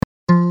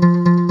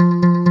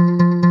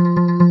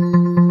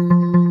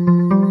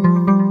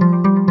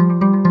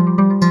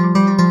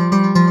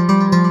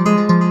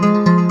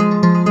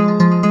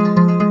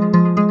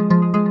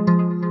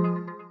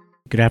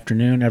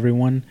afternoon,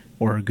 everyone,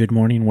 or good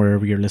morning,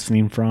 wherever you're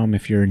listening from.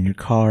 If you're in your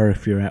car,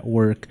 if you're at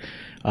work,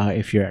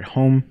 if you're at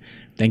home,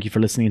 thank you for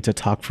listening to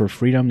Talk for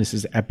Freedom. This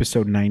is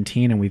episode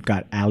 19, and we've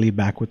got Allie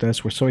back with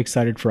us. We're so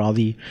excited for all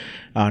the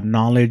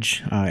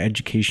knowledge,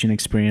 education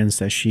experience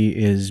that she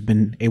has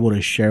been able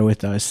to share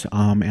with us,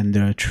 and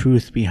the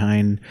truth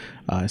behind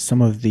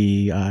some of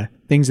the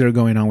things that are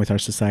going on with our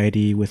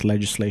society, with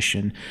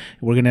legislation.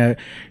 We're going to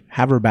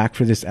have her back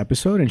for this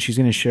episode, and she's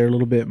going to share a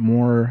little bit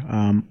more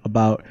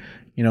about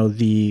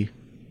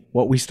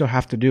what we still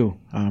have to do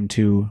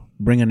to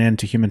bring an end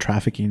to human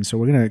trafficking. So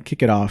we're going to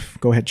kick it off.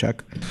 Go ahead,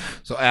 Chuck.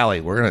 So, Allie,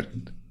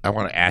 I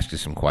want to ask you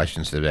some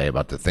questions today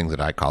about the things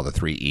that I call the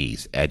 3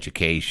 E's: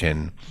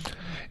 education,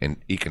 and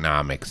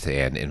economics,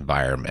 and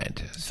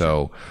environment.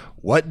 So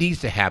what needs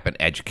to happen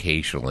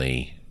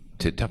educationally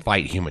to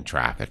fight human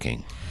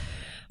trafficking?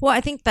 Well, I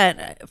think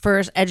that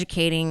first,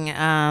 educating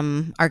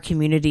our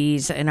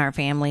communities and our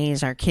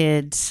families, our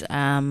kids,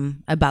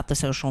 about the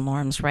social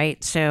norms,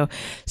 right? So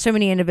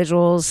many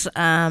individuals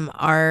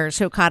are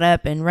so caught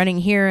up in running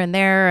here and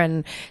there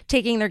and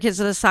taking their kids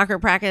to the soccer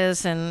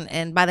practice,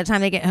 and by the time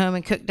they get home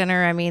and cook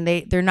dinner, I mean,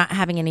 they're not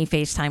having any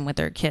FaceTime with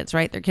their kids,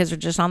 right? Their kids are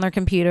just on their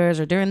computers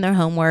or doing their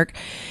homework.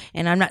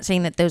 And I'm not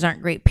saying that those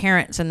aren't great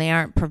parents and they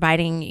aren't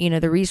providing,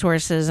 the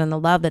resources and the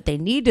love that they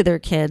need to their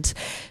kids,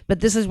 but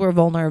this is where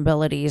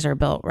vulnerabilities are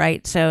built.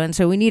 Right. So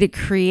we need to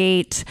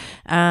create,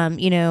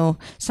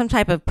 some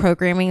type of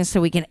programming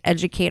so we can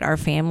educate our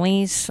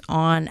families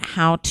on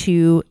how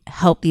to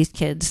help these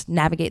kids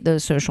navigate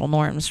those social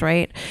norms,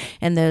 right?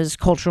 And those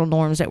cultural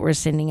norms that we're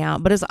sending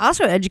out. But it's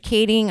also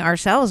educating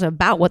ourselves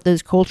about what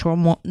those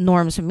cultural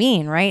norms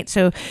mean, right?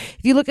 So if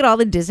you look at all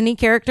the Disney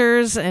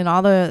characters and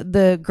all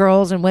the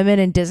girls and women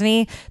in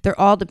Disney, they're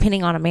all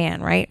depending on a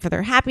man, right? For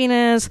their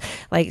happiness,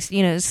 like,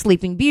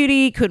 Sleeping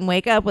Beauty couldn't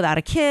wake up without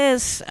a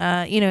kiss,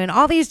 and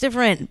all these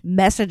different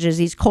messages,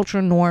 these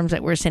cultural norms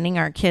that we're sending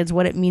our kids,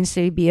 what it means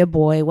to be a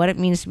boy, what it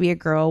means to be a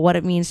girl, what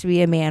it means to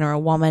be a man or a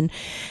woman.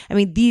 I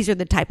mean, these are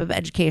the type of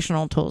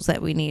educational tools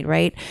that we need,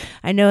 right?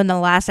 I know in the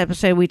last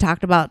episode we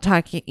talked about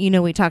toxic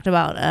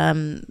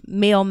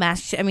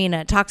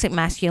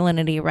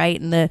masculinity, right?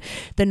 And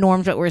the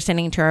norms that we're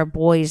sending to our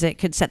boys that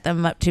could set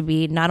them up to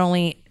be not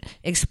only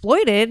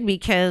exploited,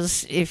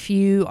 because if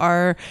you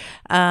are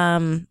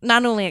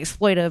not only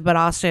exploitive, but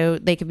also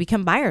they could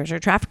become buyers or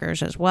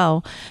traffickers as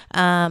well.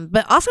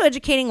 But also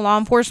educating law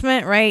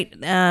enforcement, right?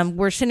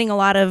 We're sending a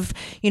lot of,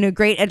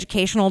 great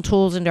educational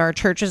tools into our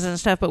churches and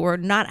stuff, but we're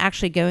not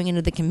actually going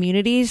into the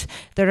communities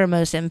that are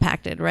most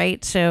impacted,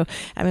 right? So,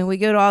 I mean, we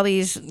go to all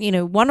these,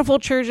 wonderful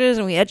churches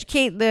and we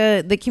educate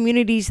the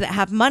communities that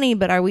have money,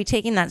 but are we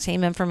taking that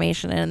same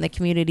information in the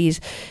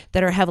communities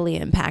that are heavily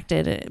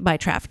impacted by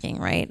trafficking,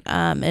 right?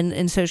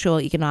 And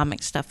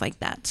socioeconomic stuff like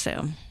that.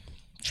 So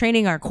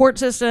training our court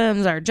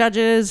systems, our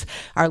judges,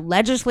 our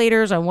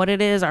legislators on what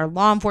it is, our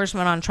law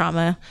enforcement on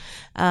trauma,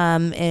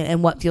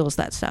 and what fuels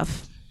that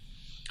stuff.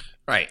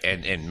 Right,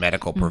 and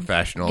medical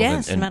professionals,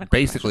 yes, and medical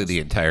basically the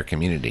entire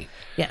community.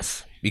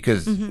 Yes.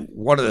 Because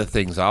one of the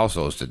things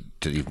also is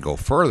to even go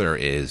further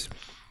is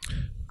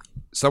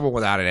someone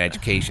without an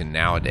education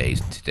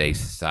nowadays in today's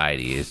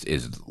society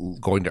is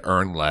going to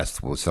earn less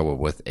than someone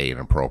with an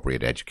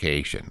appropriate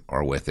education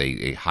or with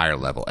a higher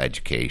level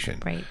education.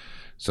 Right.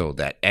 So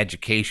that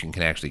education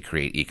can actually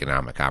create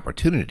economic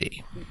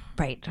opportunity.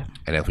 Right.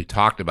 And as we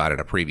talked about in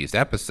a previous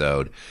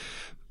episode,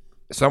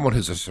 someone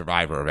who's a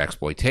survivor of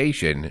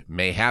exploitation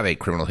may have a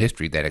criminal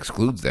history that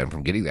excludes them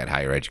from getting that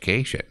higher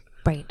education.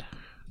 Right.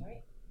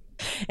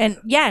 And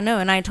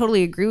and I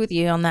totally agree with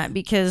you on that,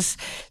 because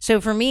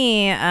so for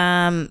me,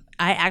 I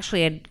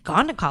actually had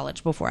gone to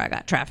college before I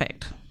got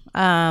trafficked.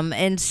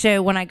 And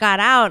so when I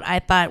got out, I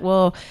thought,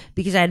 well,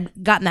 because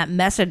I'd gotten that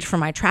message from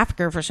my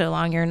trafficker for so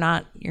long, you're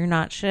not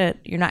shit.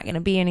 You're not going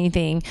to be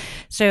anything.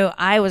 So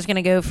I was going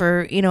to go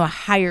for, a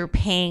higher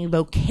paying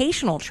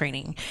vocational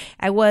training.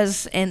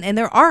 And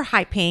there are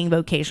high paying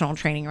vocational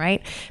training,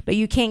 right? But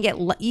you can't get,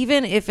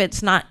 even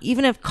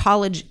if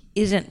college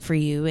isn't for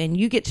you and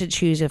you get to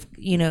choose if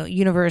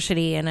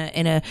university and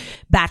a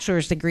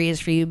bachelor's degree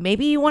is for you,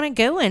 maybe you want to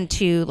go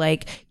into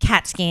like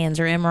CAT scans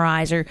or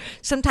MRIs or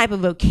some type of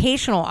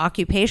vocational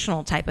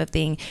occupational type of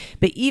thing,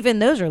 but even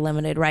those are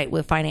limited, right,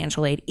 with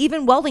financial aid.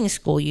 Even welding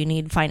school, you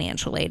need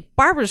financial aid.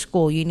 Barber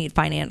school, you need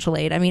financial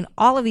aid. I mean,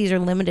 all of these are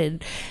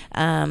limited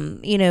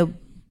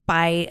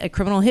by a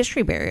criminal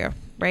history barrier,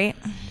 right?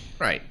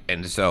 Right.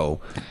 And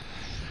so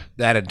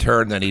that in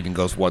turn then even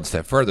goes one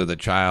step further. The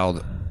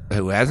child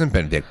who hasn't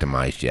been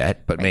victimized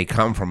yet, but may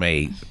come from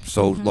a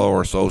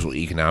lower social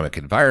economic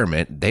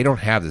environment, they don't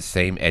have the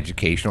same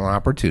educational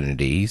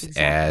opportunities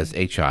as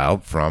a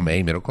child from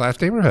a middle class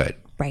neighborhood.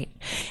 Right.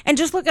 And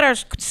just look at our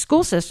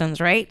school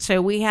systems, right?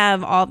 So we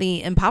have all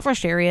the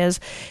impoverished areas.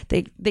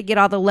 They get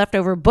all the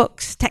leftover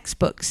books,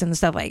 textbooks and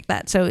stuff like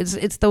that. So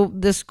it's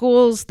the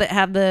schools that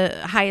have the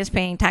highest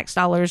paying tax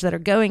dollars that are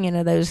going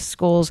into those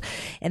schools,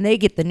 and they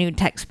get the new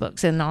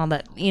textbooks and all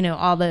that,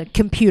 all the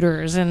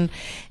computers and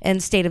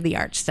state of the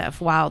art stuff,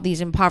 while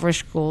these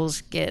impoverished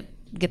schools get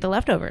the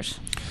leftovers.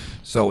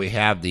 So we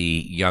have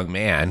the young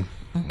man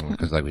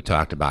Because, like we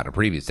talked about in a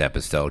previous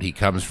episode, he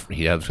comes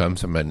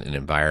from an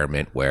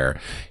environment where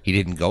he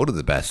didn't go to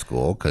the best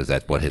school because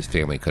that's what his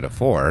family could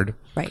afford.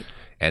 Right.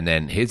 And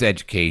then his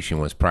education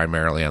was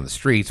primarily on the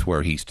streets,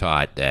 where he's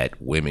taught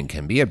that women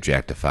can be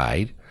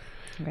objectified.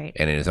 Right.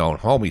 And in his own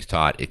home, he's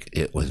taught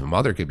his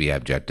mother could be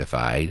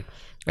objectified.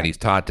 And he's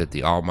taught that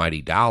the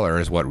almighty dollar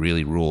is what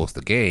really rules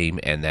the game,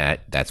 and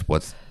that's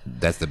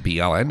the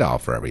be-all end-all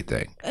for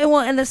everything. Well,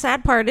 and the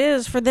sad part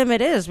is, for them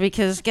it is,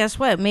 because guess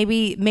what?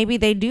 Maybe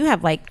they do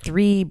have like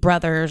 3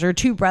 brothers or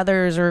 2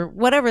 brothers or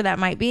whatever that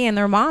might be, and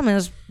their mom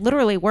is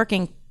literally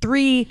working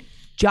 3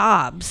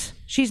 jobs.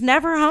 She's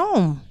never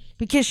home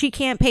because she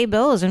can't pay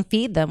bills and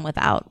feed them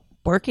without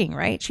working,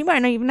 right? She might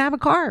not even have a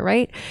car,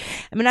 right?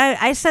 I mean,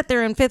 I sat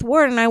there in Fifth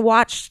Ward and I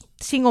watched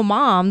single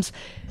moms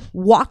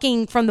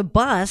walking from the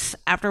bus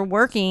after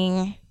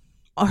working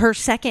her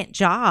second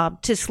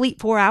job to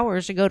sleep 4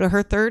 hours to go to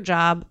her third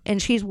job,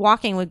 and she's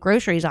walking with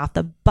groceries off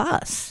the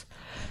bus,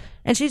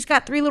 and she's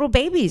got 3 little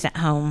babies at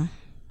home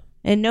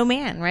and no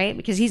man, right?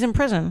 Because he's in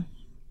prison.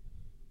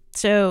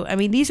 So, I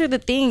mean, these are the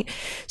things.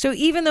 So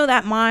even though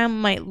that mom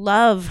might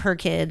love her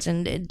kids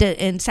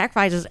and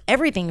sacrifices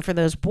everything for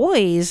those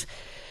boys,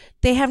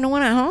 they have no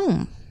one at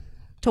home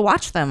to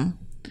watch them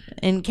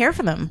and care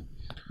for them,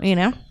 you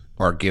know?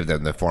 Or give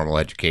them the formal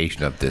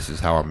education of this is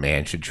how a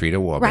man should treat a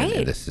woman, Right.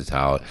 and this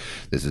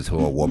is who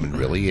a woman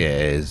really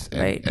is,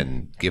 and, Right.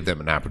 and give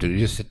them an opportunity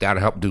to just sit down and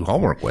help do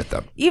homework with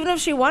them. Even if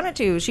she wanted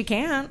to, she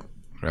can't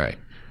Right.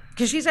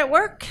 because she's at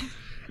work.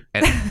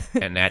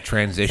 And that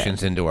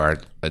transitions into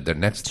the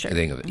next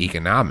thing of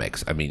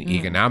economics. I mean,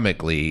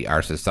 economically,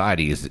 our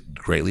society is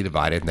greatly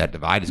divided, and that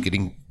divide is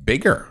getting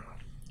bigger.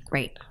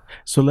 Right.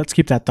 So let's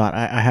keep that thought.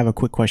 I have a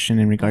quick question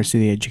in regards to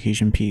the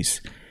education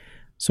piece.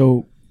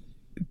 So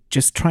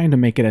just trying to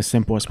make it as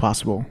simple as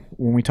possible.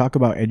 When we talk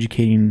about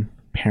educating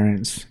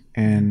parents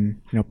and,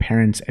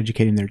 parents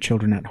educating their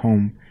children at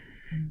home,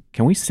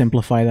 can we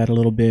simplify that a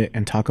little bit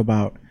and talk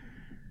about,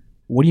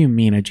 what do you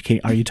mean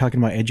educate? Are you talking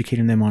about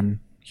educating them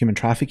on human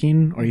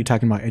trafficking? Or are you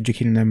talking about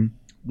educating them,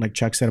 like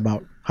Chuck said,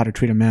 about how to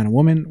treat a man, a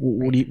woman?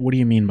 What do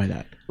you mean by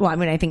that? Well, I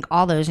mean, I think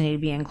all those need to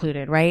be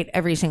included, right?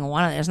 Every single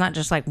one of it. It's not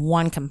just like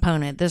one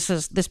component.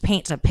 This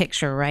paints a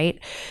picture, right?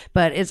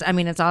 But it's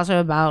also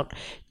about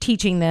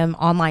teaching them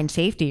online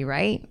safety,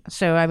 right?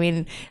 So, I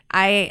mean,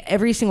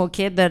 every single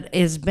kid that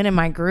has been in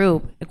my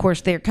group, of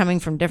course, they're coming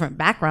from different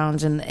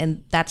backgrounds,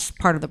 and that's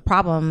part of the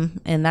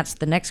problem. And that's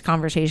the next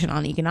conversation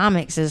on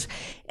economics is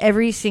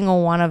every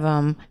single one of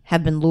them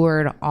have been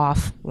lured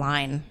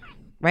offline.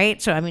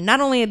 Right. So, I mean,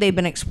 not only have they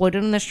been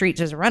exploited in the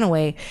streets as a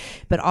runaway,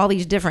 but all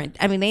these different,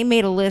 I mean, they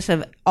made a list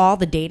of all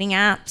the dating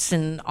apps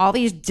and all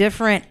these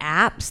different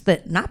apps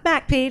that, not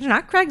Backpage,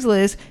 not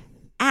Craigslist,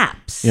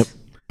 apps, Yep.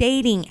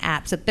 dating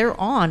apps that they're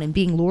on and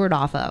being lured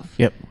off of.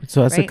 Yep.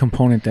 So that's a Right?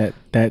 component that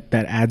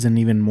adds an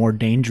even more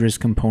dangerous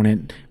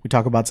component. We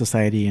talk about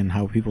society and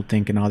how people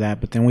think and all that,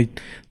 but then we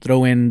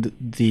throw in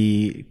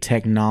the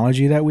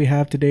technology that we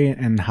have today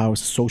and how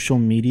social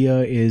media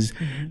is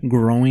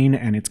growing,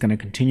 and it's going to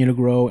continue to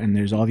grow. And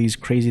there's all these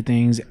crazy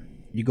things.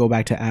 You go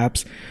back to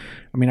apps.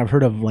 I mean, I've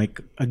heard of like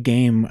a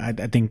game. I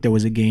think there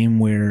was a game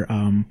where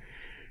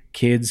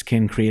kids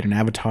can create an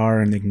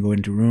avatar and they can go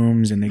into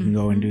rooms and they can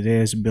go and do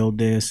this, build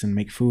this, and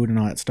make food and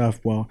all that stuff.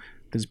 Well,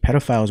 there's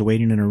pedophiles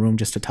waiting in a room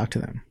just to talk to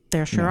them.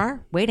 There sure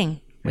are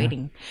waiting.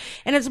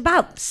 And it's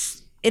about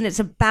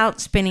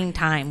spending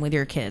time with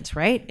your kids,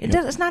 right?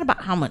 It's not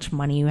about how much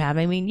money you have.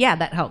 I mean, yeah,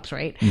 that helps,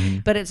 right?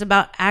 But it's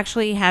about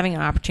actually having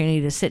an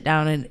opportunity to sit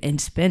down and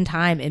spend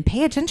time and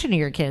pay attention to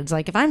your kids.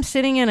 Like if I'm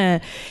sitting in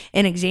an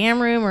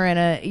exam room or in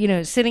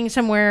a, sitting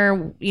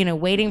somewhere,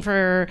 waiting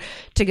to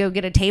go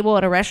get a table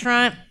at a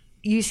restaurant,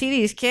 you see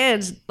these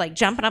kids like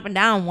jumping up and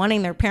down,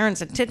 wanting their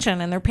parents'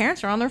 attention, and their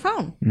parents are on their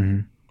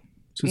phone.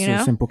 So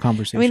it's a simple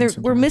conversation. I mean, we're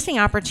sometimes. missing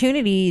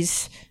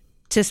opportunities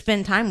to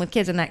spend time with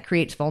kids, and that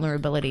creates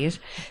vulnerabilities.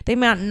 They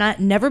might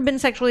never been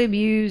sexually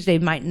abused. They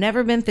might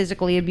never been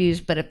physically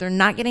abused, but if they're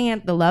not getting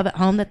the love at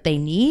home that they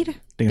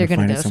need, they're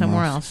going to go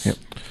somewhere else. Yep.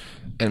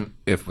 And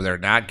if they're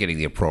not getting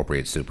the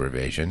appropriate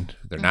supervision,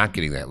 they're not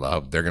getting that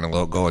love, they're going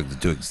to go and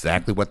do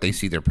exactly what they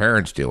see their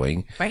parents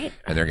doing. Right.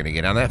 And they're going to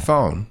get on that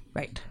phone.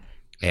 Right.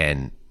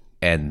 And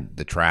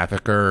the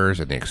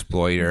traffickers and the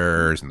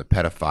exploiters and the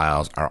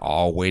pedophiles are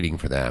all waiting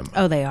for them.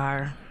 Oh, they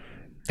are.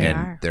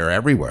 They're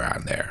everywhere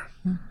on there.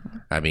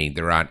 I mean,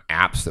 they're on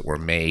apps that were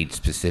made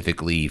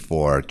specifically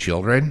for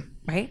children.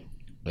 Right.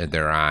 And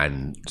they're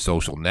on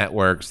social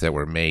networks that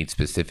were made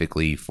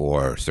specifically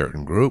for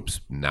certain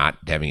groups, not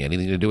having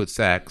anything to do with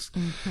sex,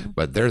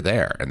 but they're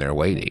there and they're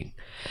waiting.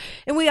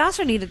 And we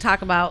also need to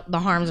talk about the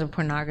harms of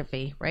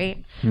pornography,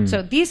 right?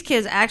 So these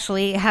kids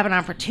actually have an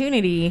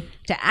opportunity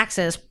to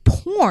access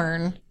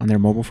porn On their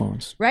mobile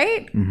phones.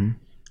 right?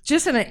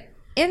 Just in an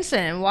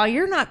instant. While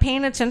you're not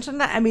paying attention to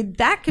that, I mean,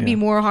 that could be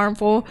more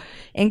harmful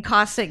and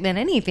caustic than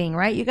anything,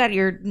 right? You got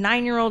your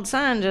 9-year-old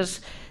son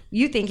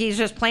you think he's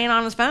just playing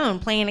on his phone,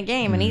 playing a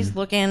game, and he's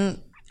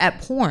looking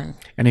at porn.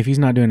 And if he's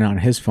not doing it on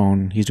his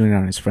phone, he's doing it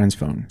on his friend's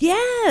phone.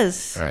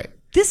 Yes. Right.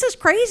 This is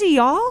crazy,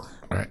 y'all.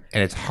 Right.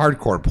 And it's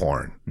hardcore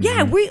porn.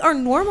 Yeah, we are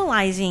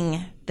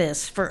normalizing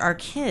this for our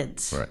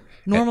kids. Right.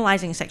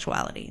 Normalizing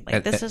sexuality.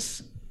 Like this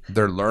is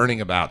They're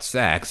learning about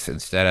sex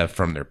instead of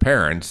from their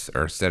parents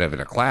or instead of in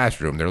a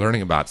classroom. They're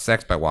learning about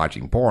sex by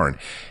watching porn.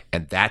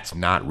 And that's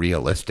not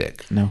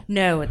realistic.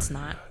 no, it's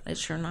not. It's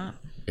sure not.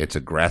 It's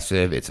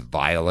aggressive. It's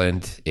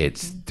violent.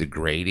 It's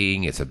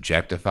degrading. It's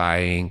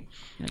objectifying.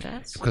 It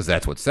does. Because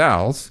that's what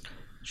sells.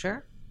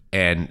 Sure.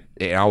 And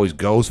it always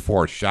goes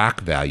for shock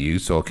value,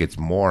 so it gets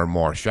more and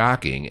more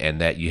shocking. And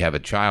that you have a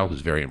child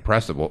who's very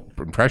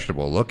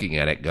impressionable looking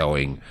at it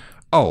going,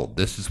 oh,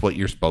 this is what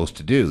you're supposed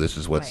to do. This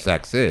is what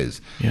sex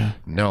is. Yeah.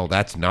 No,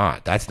 that's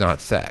not. That's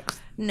not sex.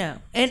 No.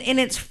 And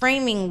it's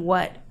framing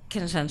what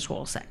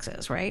consensual sex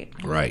is, right?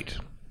 Right.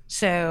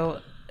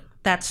 So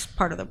that's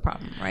part of the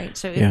problem, right?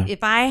 So Yeah.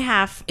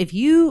 if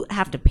you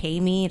have to pay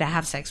me to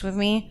have sex with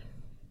me,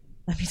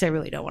 that means I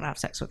really don't want to have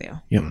sex with you.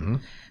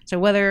 Yep. So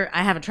whether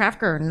I have a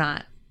trafficker or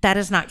not, that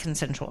is not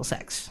consensual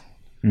sex.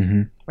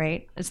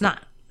 Right? It's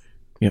not.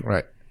 Yep.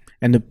 Right.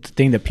 And the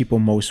thing that people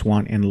most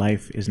want in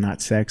life is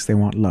not sex; they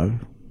want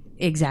love.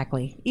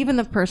 Exactly. Even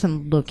the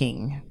person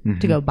looking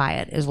to go buy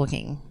it is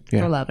looking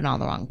Yeah. for love in all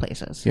the wrong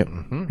places. Yep.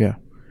 Yeah.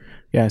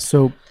 Yeah.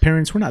 So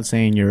parents, we're not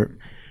saying you're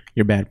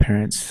bad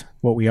parents.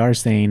 What we are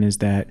saying is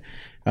that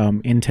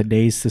in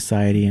today's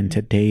society, in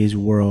today's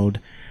world,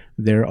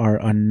 there are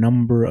a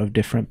number of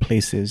different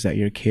places that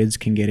your kids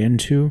can get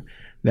into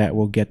that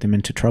will get them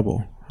into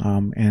trouble.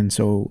 And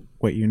so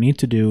what you need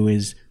to do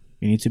is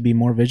you need to be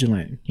more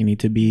vigilant. You need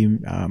to be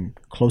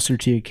closer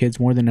to your kids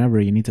more than ever.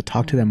 You need to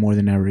talk to them more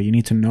than ever. You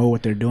need to know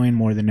what they're doing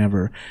more than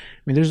ever.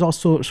 I mean, there's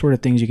also sort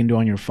of things you can do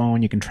on your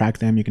phone. You can track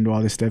them. You can do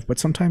all this stuff. But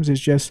sometimes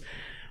it's just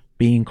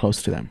being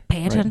close to them.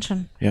 Pay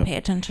attention. Yep. Pay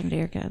attention to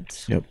your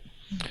kids. Yep.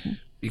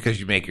 Because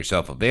you make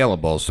yourself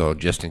available, so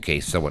just in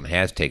case someone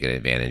has taken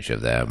advantage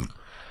of them,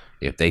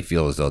 if they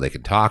feel as though they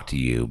can talk to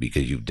you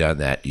because you've done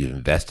that, you've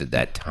invested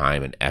that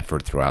time and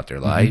effort throughout their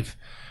life,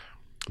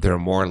 they're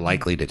more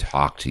likely to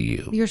talk to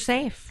you. You're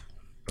safe.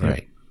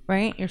 Right.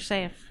 Right? You're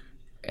safe.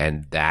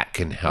 And that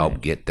can help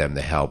get them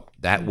the help.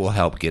 That will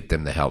help get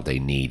them the help they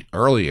need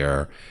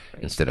earlier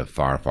instead of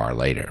far, far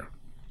later.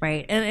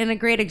 Right. And a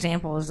great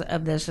example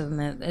of this,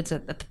 and it's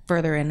at the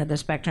further end of the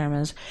spectrum,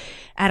 is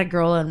I had a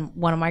girl in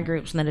one of my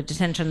groups in the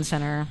detention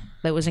center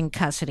that was in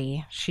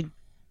custody. She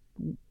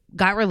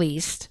got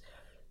released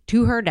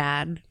to her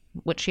dad,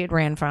 which she had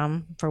ran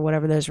from for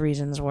whatever those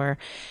reasons were.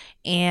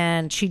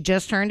 And she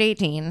just turned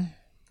 18.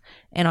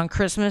 And on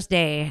Christmas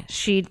Day,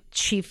 she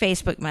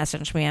Facebook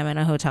messaged me, I'm in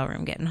a hotel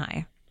room getting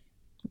high.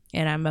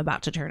 And I'm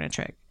about to turn a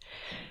trick.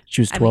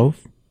 She was 12?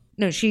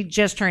 No, she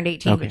just turned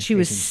 18, Okay, but she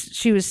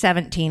was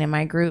 17 in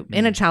my group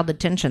in a child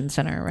detention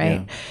center,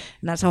 right? Yeah.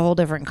 And that's a whole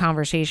different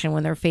conversation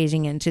when they're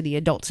phasing into the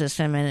adult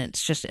system, and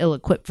it's just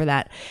ill-equipped for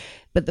that.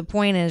 But the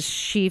point is,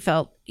 she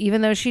felt,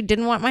 even though she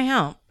didn't want my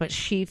help, but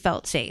she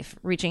felt safe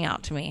reaching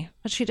out to me.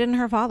 But she didn't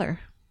her father.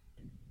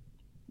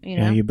 You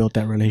know? Yeah, you built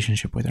that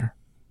relationship with her.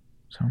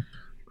 So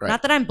Right.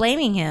 Not that I'm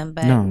blaming him,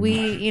 but No.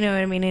 you know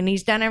what I mean? And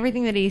he's done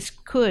everything that he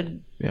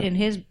could Yeah.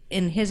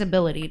 in his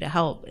ability to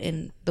help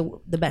in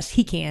the best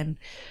he can.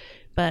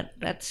 But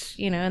that's,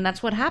 and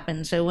that's what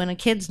happens. So when a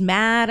kid's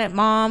mad at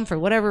mom for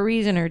whatever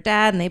reason or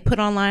dad, and they put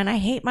online, I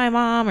hate my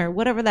mom or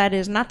whatever that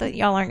is, not that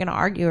y'all aren't going to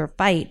argue or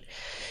fight,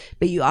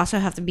 but you also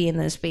have to be in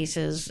those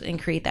spaces and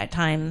create that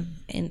time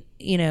and,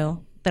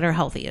 that are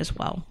healthy as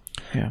well.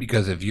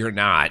 Because if you're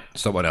not,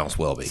 someone else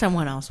will be.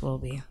 Someone else will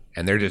be.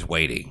 And they're just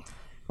waiting.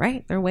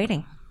 Right. They're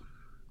waiting.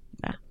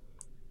 Yeah.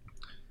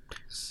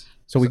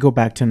 So we go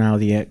back to now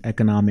the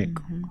economic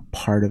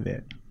part of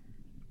it.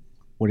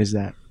 What is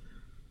that?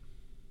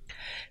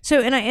 So,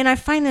 and I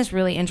find this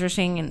really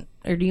interesting,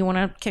 or do you want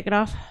to kick it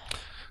off?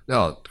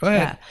 No, go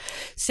ahead. Yeah.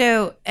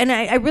 So, and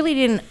I really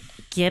didn't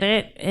get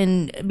it,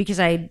 and because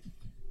I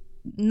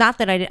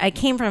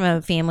came from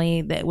a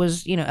family that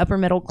was, upper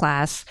middle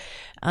class,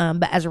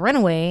 but as a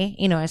runaway,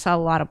 I saw a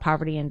lot of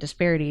poverty and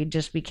disparity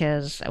just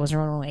because I was a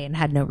runaway and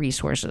had no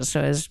resources. So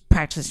I was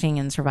practicing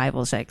in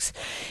survival sex.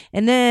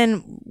 And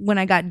then when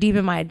I got deep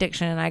in my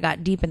addiction and I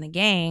got deep in the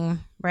gang,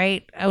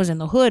 right, I was in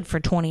the hood for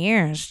 20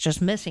 years,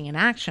 just missing in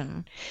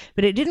action.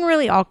 But it didn't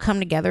really all come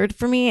together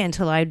for me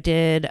until I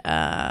did,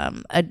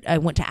 I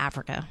went to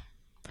Africa.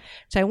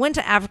 So I went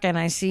to Africa and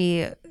I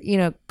see,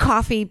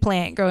 coffee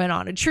plant growing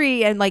on a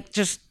tree and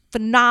just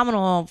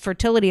phenomenal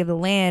fertility of the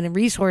land and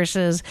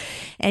resources.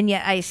 And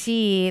yet I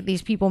see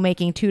these people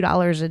making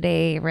 $2 a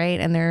day, right?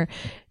 And they're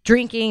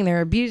drinking, they're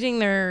abusing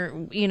their,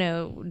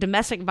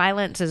 domestic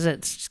violence is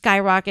at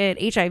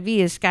skyrocket. HIV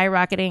is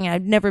skyrocketing.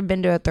 I've never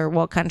been to a third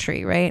world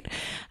country, right?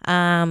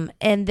 And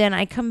then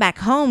I come back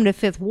home to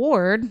Fifth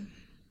Ward.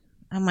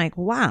 I'm like,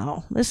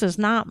 wow, this is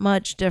not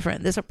much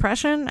different. This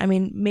oppression,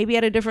 maybe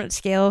at a different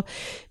scale,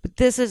 but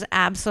this is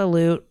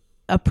absolute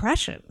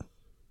oppression,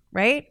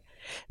 right?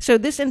 So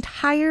this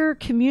entire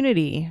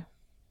community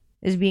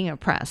is being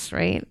oppressed,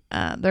 right?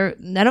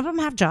 None of them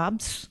have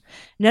jobs.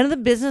 None of the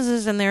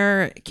businesses in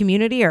their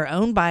community are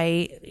owned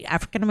by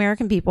African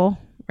American people,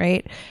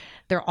 right?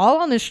 They're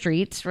all on the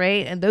streets,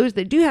 right? And those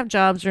that do have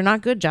jobs are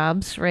not good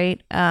jobs,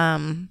 right?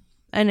 And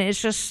it's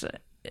just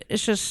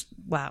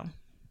wow,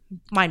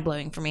 mind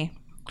blowing for me.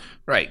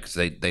 Right, because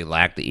they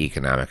lack the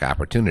economic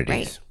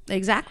opportunities. Right,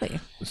 exactly.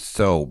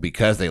 So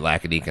because they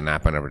lack an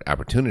economic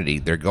opportunity,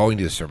 they're going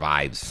to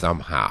survive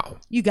somehow.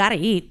 You got to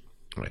eat.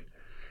 Right.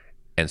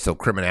 And so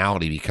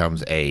criminality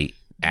becomes a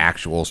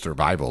actual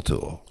survival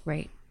tool.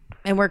 Right.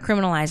 And we're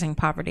criminalizing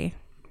poverty.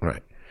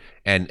 Right.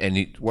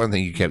 And one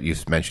thing you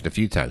mentioned a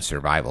few times,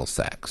 survival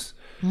sex.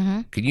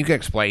 Mm-hmm. Can you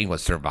explain what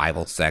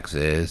survival sex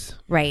is?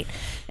 Right.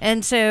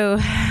 And so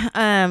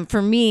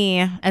for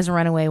me, as a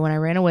runaway, when I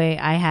ran away,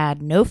 I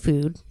had no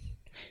food,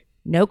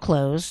 no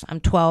clothes. I'm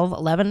 12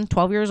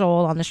 years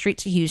old on the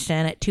streets of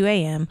Houston at 2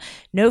 a.m.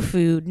 No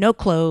food, no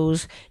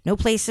clothes, no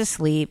place to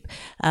sleep,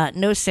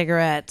 no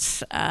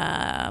cigarettes. All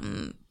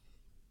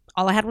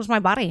I had was my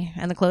body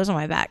and the clothes on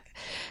my back.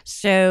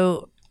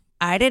 So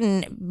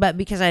but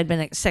because I had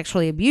been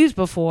sexually abused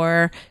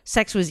before,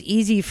 sex was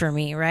easy for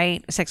me,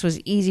 right? Sex was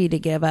easy to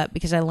give up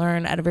because I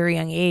learned at a very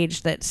young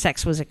age that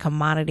sex was a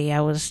commodity.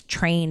 I was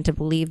trained to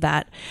believe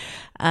that.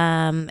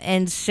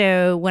 And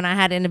so when I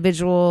had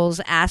individuals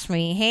ask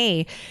me,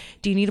 hey,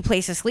 do you need a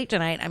place to sleep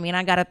tonight? I mean,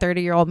 I got a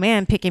 30-year-old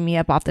man picking me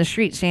up off the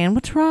street saying,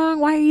 what's wrong?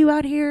 Why are you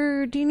out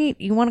here?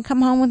 You want to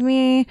come home with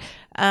me?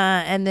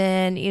 And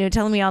then,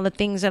 telling me all the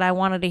things that I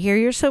wanted to hear.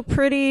 You're so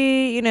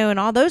pretty, and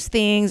all those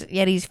things.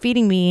 Yet he's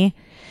feeding me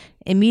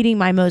and meeting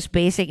my most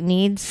basic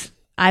needs.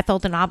 I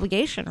felt an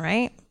obligation,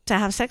 right, to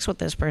have sex with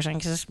this person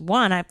because,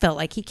 one, I felt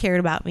like he cared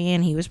about me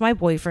and he was my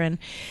boyfriend.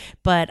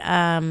 But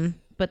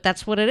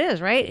that's what it is,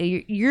 right?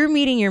 You're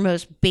meeting your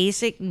most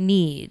basic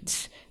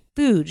needs: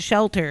 food,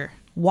 shelter,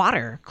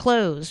 water,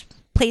 clothes,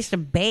 place to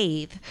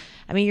bathe.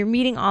 I mean, you're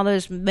meeting all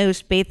those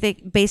most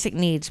basic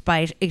needs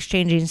by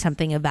exchanging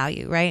something of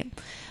value, right?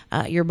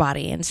 Your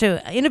body. And so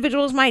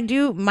individuals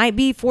might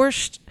be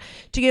forced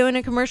to go in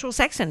a commercial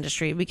sex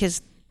industry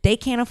because they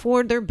can't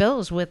afford their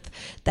bills with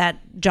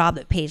that job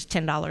that pays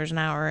 $10 an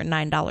hour or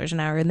 $9 an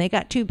hour, and they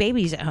got 2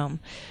 babies at home.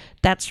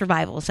 That's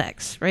survival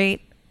sex, right?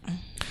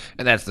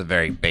 And that's the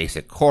very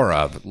basic core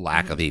of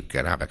lack of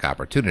economic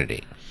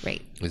opportunity.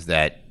 Right. Is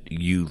that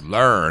you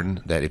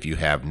learn that if you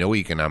have no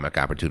economic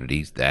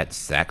opportunities, that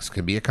sex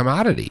can be a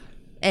commodity.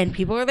 And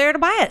people are there to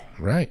buy it.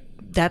 Right.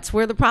 That's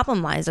where the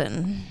problem lies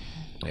in.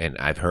 And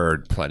I've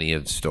heard plenty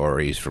of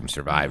stories from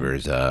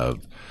survivors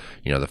of,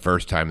 the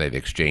first time they've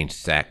exchanged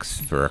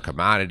sex for a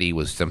commodity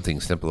was something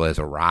simple as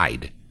a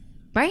ride.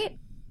 Right.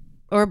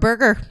 Or a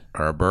burger.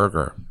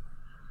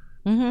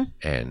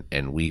 Mm-hmm.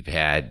 And we've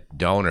had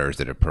donors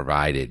that have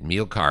provided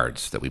meal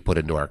cards that we put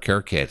into our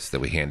care kits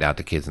that we hand out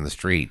to kids in the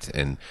streets.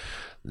 And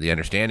the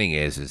understanding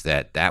is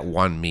that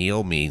one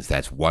meal means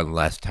that's one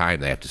less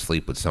time they have to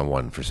sleep with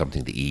someone for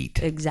something to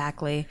eat.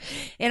 Exactly.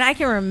 And I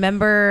can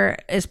remember,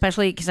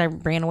 especially because I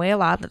ran away a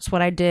lot, that's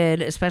what I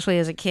did, especially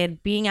as a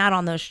kid, being out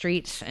on those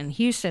streets. And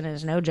Houston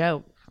is no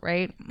joke,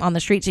 right? On the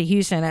streets of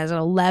Houston as an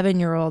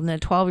 11-year-old and a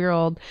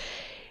 12-year-old.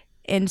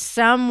 And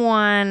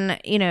someone,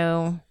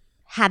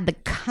 had the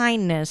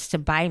kindness to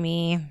buy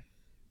me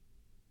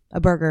a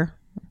burger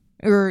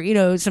or,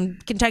 some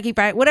Kentucky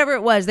Fried, whatever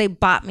it was, they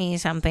bought me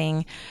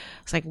something.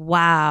 It's like,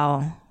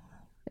 wow.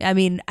 I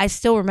mean, I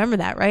still remember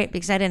that, right?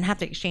 Because I didn't have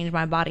to exchange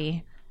my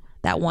body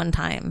that one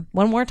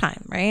more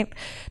time, right?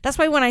 That's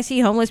why when I see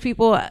homeless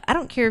people, I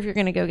don't care if you're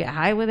going to go get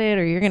high with it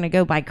or you're going to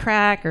go buy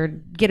crack or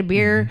get a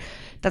beer.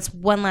 Mm-hmm. That's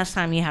one less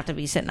time you have to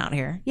be sitting out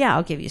here. Yeah,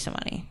 I'll give you some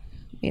money.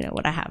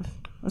 What I have.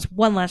 That's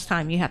one less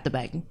time you have to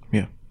beg.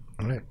 Yeah.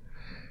 All right.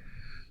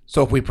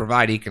 So if we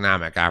provide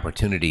economic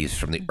opportunities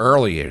from the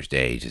earlier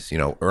stages,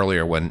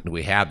 earlier when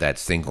we have that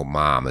single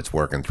mom that's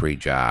working 3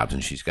 jobs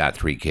and she's got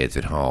 3 kids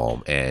at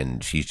home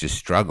and she's just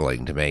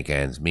struggling to make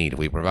ends meet, if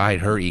we provide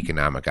her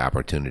economic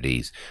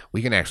opportunities,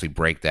 we can actually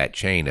break that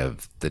chain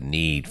of the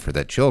need for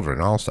the children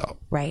also.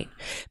 Right.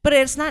 But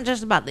it's not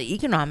just about the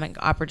economic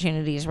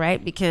opportunities,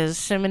 right? Because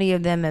so many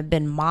of them have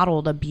been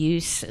modeled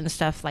abuse and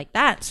stuff like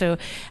that. So,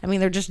 I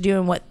mean, they're just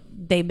doing what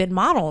they've been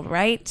modeled,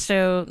 right?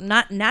 So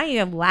now you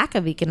have lack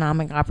of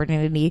economic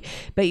opportunity,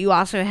 but you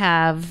also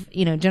have,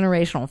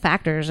 generational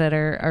factors that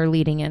are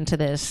leading into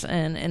this.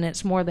 And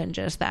it's more than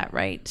just that,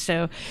 right?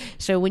 So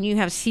when you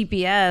have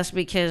CPS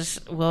because,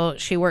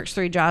 she works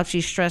 3 jobs,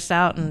 she's stressed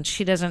out and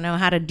she doesn't know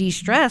how to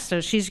de-stress.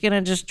 So she's going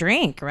to just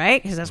drink,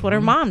 right? Because that's what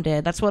her mom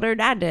did. That's what her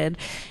dad did.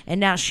 And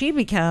now she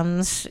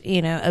becomes,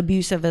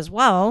 abusive as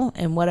well.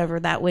 And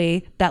whatever that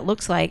way that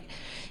looks like.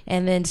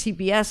 And then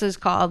CPS is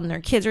called and their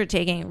kids are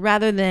taking,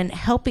 rather than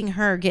helping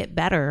her get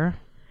better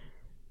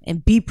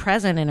and be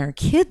present in her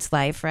kid's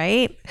life,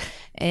 right?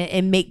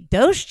 And make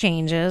those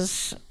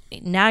changes.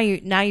 Now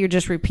you're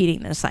just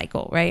repeating the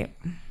cycle, right?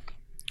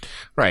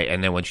 Right.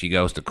 And then when she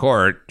goes to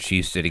court,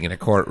 she's sitting in a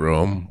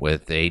courtroom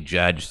with a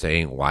judge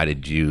saying, why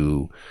did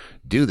you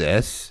do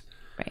this?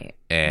 Right.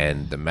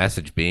 And the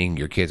message being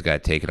your kids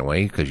got taken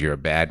away because you're a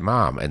bad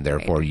mom and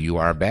therefore you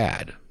are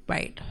bad.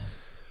 Right.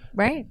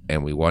 Right.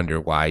 And we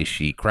wonder why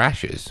she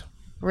crashes.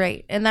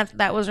 Right. And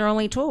that was her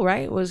only tool,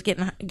 right? Was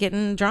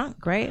getting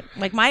drunk, right?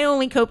 Like my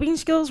only coping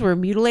skills were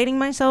mutilating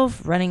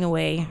myself, running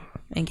away,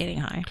 and getting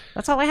high.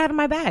 That's all I had in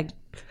my bag.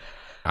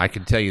 I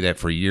can tell you that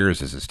for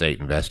years as a state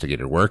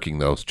investigator working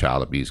those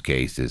child abuse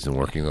cases and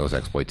working those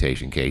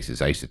exploitation cases,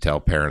 I used to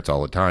tell parents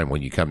all the time,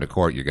 when you come to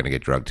court, you're going to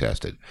get drug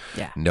tested.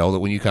 Yeah. Know that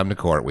when you come to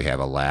court, we have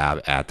a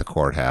lab at the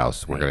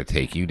courthouse. We're going to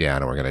take you down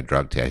and we're going to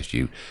drug test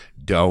you.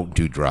 Don't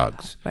do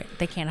drugs. Right.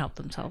 They can't help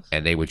themselves.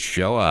 And they would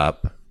show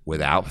up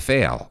without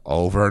fail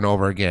over and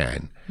over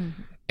again.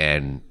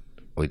 And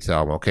we'd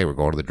tell them, okay, we're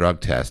going to the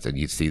drug test, and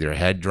you'd see their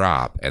head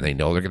drop, and they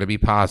know they're going to be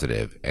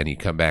positive, and you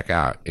come back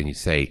out, and you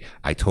say,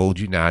 I told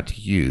you not to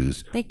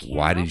use. They can't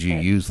Why help did you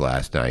it. use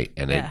last night?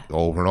 And Yeah. then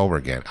over and over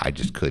again, I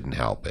just couldn't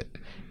help it.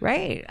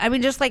 Right. I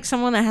mean, just like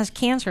someone that has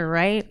cancer,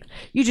 right?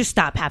 You just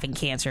stop having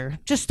cancer.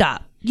 Just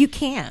stop. You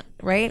can't,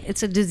 right?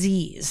 It's a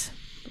disease,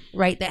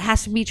 right? That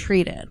has to be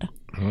treated,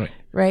 Right.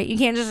 right? You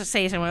can't just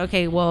say to someone,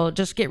 okay, well,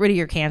 just get rid of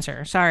your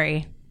cancer.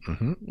 Sorry.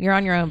 You're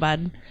on your own,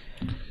 bud.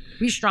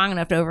 Be strong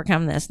enough to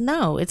overcome this.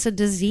 No, it's a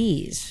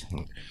disease,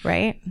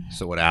 right?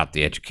 So without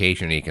the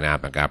education and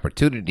economic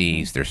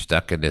opportunities, they're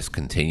stuck in this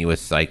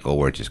continuous cycle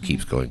where it just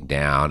keeps going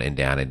down and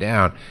down and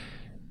down.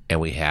 And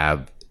we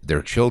have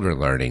their children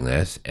learning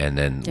this, and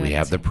then we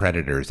have the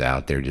predators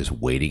out there just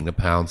waiting to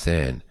pounce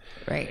in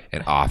Right.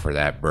 and offer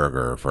that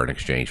burger for an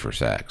exchange for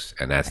sex.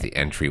 And that's the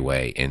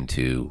entryway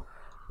into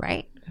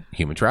Right.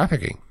 human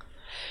trafficking.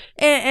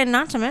 And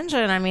not to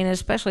mention, I mean,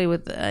 especially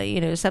with,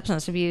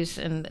 substance abuse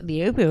and the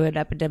opioid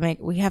epidemic,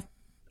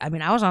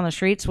 I was on the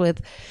streets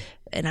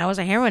and I was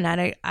a heroin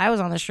addict. I was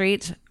on the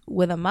streets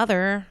with a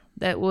mother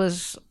that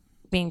was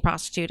being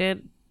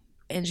prostituted,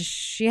 and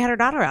she had her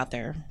daughter out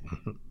there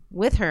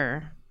with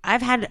her.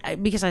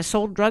 Because I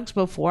sold drugs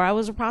before I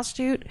was a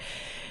prostitute.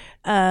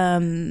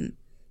 I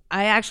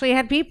actually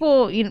had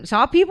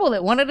saw people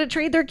that wanted to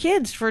trade their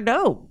kids for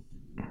dope.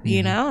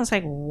 It's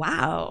like,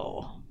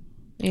 wow,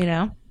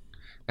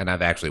 And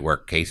I've actually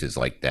worked cases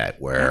like that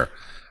where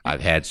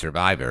I've had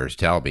survivors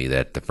tell me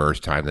that the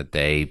first time that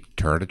they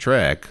turned a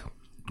trick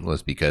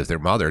was because their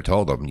mother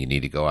told them, you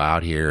need to go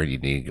out here and you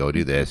need to go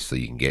do this so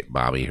you can get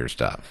mommy her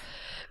stuff.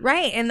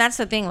 Right. And that's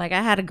the thing. Like,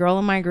 I had a girl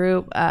in my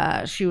group.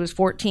 She was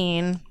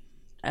 14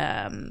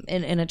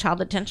 in a child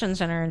detention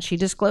center, and she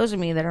disclosed to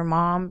me that her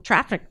mom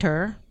trafficked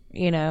her,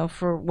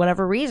 for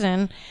whatever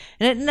reason.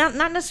 And not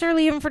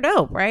necessarily even for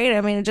dope, right? I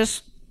mean,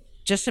 just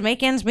to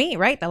make ends meet,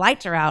 right? The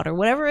lights are out or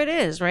whatever it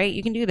is, right?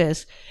 You can do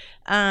this.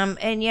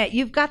 And yet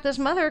you've got this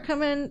mother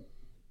coming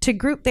to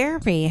group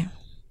therapy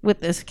with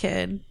this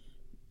kid.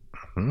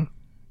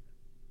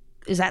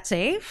 Is that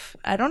safe?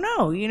 I don't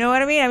know. You know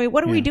what I mean? I mean,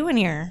 what are we doing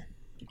here?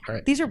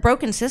 Right. These are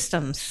broken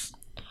systems.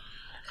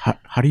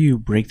 How do you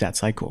break that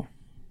cycle?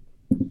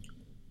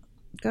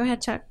 Go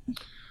ahead, Chuck.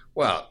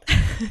 Well,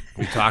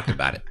 we talked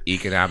about it.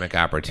 Economic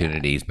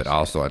opportunities, but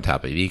also on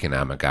top of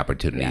economic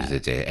opportunities,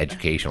 it's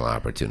educational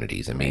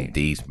opportunities. I mean,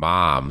 these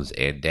moms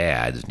and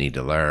dads need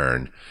to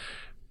learn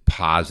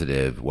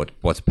positive.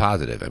 What's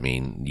positive? I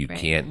mean, you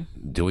can't,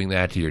 doing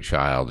that to your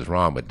child is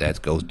wrong, but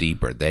that goes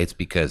deeper. That's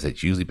because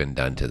it's usually been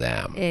done to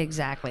them.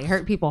 Exactly.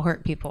 Hurt people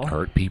hurt people.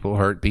 Hurt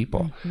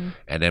people.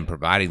 And then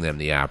providing them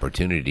the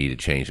opportunity to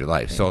change their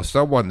life. So if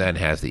someone then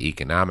has the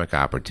economic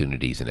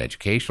opportunities and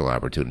educational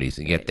opportunities,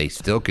 and yet they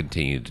still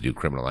continue to do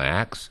criminal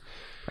acts,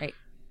 Right.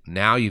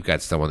 now you've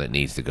got someone that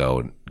needs to go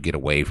and get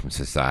away from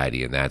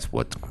society, and that's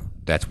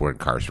where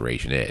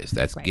incarceration is.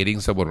 That's getting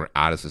someone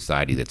out of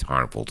society that's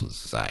harmful to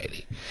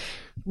society.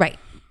 Right.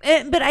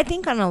 But I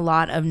think on a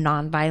lot of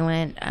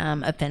nonviolent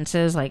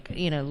offenses, like,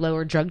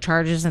 lower drug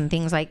charges and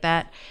things like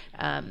that,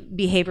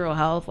 behavioral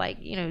health, like,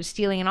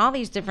 stealing and all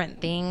these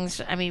different things.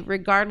 I mean,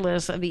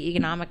 regardless of the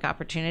economic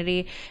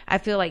opportunity, I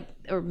feel like,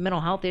 or mental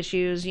health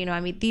issues,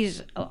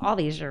 all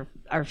these are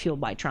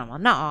fueled by trauma.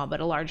 Not all, but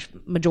a large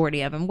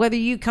majority of them, whether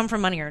you come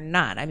from money or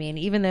not. I mean,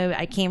 even though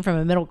I came from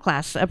a middle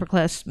class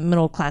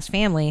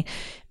family,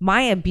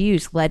 my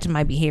abuse led to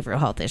my behavioral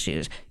health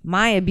issues.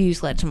 My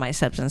abuse led to my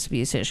substance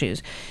abuse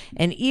issues.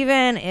 And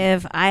even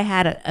if I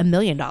had $1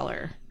 million,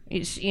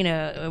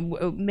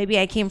 maybe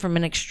I came from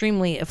an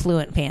extremely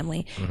affluent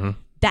family,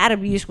 that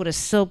abuse would have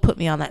still put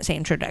me on that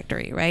same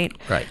trajectory, right?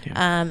 Right.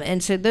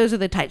 And so those are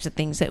the types of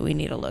things that we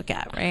need to look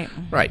at, right?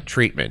 Right.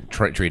 Treatment,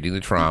 treating the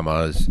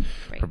traumas,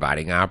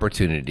 providing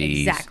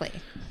opportunities. Exactly.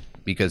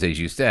 Because as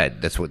you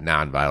said, that's what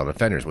nonviolent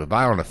offenders. With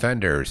violent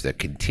offenders that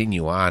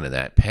continue on in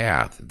that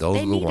path, those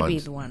They are need to be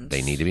the the ones.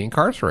 they need to be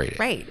incarcerated.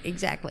 Right,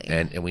 exactly.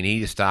 And we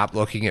need to stop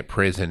looking at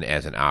prison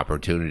as an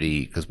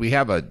opportunity, because we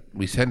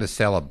tend to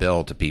sell a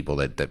bill to people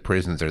that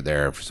prisons are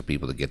there for some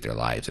people to get their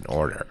lives in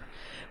order.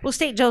 Well,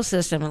 state jail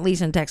system, at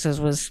least in Texas,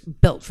 was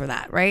built for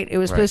that, right? It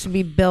was supposed to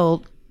be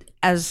built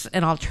as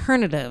an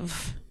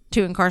alternative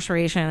to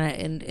incarceration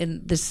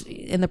in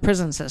the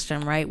prison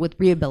system, right, with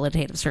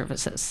rehabilitative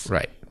services.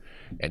 Right.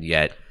 And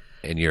yet,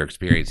 in your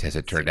experience, has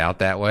it turned out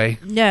that way?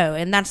 No,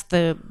 and that's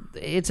the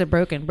it's a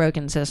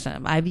broken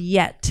system. I've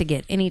yet to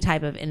get any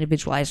type of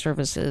individualized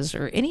services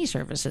or any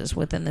services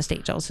within the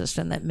state jail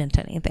system that meant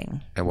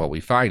anything. And what we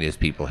find is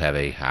people have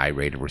a high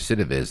rate of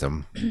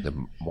recidivism. The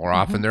more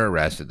often they're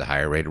arrested, the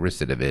higher rate of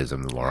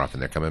recidivism, the more often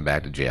they're coming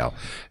back to jail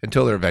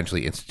until they're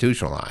eventually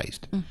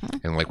institutionalized.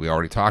 And like we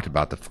already talked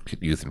about, the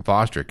youth in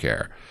foster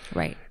care.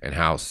 Right. And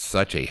how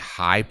such a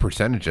high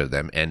percentage of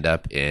them end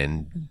up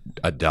in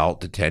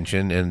adult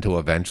detention into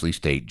eventually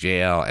state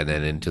jail and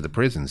then into the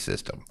prison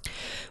system.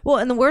 Well,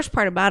 and the worst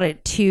part about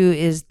it too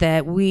is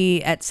that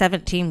we at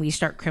 17 we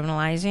start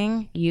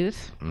criminalizing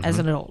youth as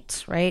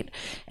adults, right?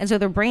 And so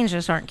their brains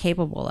just aren't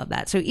capable of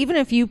that. So even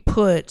if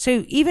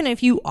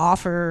you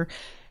offer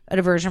a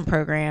diversion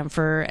program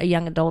for a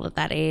young adult at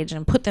that age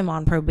and put them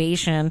on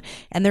probation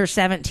and they're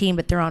 17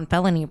 but they're on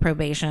felony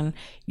probation,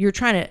 you're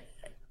trying to,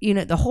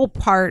 the whole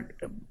part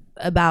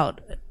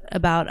about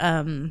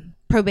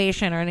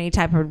probation or any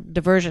type of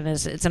diversion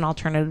is it's an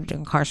alternative to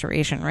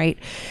incarceration, right?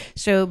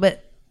 So,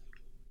 but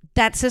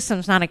that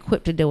system's not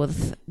equipped to deal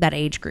with that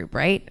age group,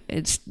 right?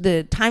 It's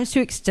the time's too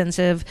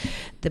extensive.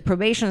 The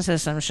probation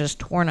system's just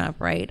torn up,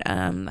 right?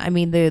 I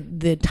mean,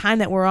 the time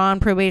that we're on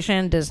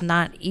probation does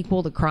not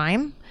equal the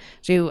crime.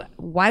 So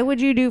why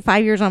would you do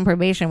 5 years on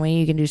probation when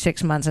you can do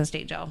 6 months in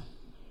state jail?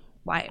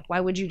 Why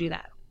would you do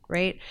that?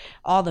 Right?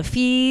 All the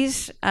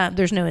fees,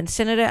 there's no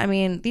incentive. I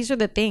mean, these are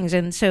the things.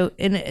 And so,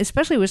 and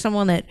especially with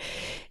someone that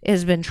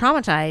has been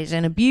traumatized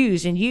and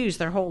abused and used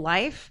their whole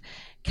life,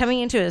 coming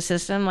into a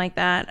system like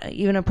that,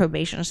 even a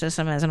probation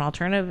system as an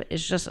alternative,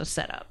 is just a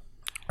setup.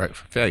 Right,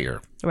 for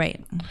failure.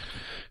 Right.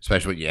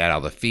 Especially when you add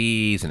all the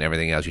fees and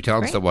everything else. You're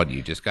telling someone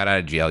you just got out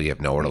of jail, you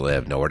have nowhere to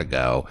live, nowhere to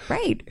go.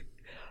 Right.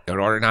 In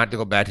order not to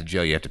go back to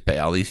jail, you have to pay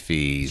all these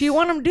fees. So you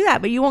want them to do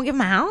that, but you won't give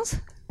them a house?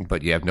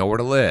 But you have nowhere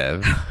to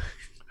live.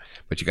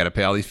 But you got to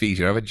pay all these fees.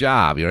 You don't have a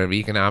job. You don't have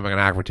economic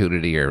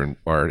opportunity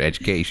or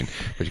education.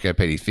 But you got to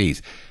pay these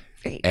fees.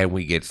 Right. And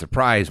we get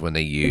surprised when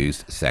they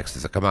use sex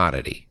as a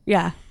commodity.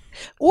 Yeah.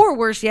 Or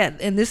worse yet,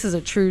 and this is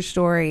a true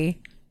story,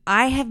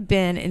 I have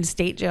been in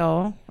state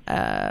jail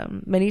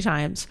many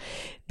times,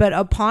 but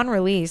upon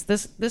release,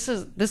 this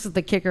is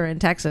the kicker in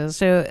Texas.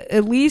 So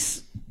at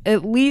least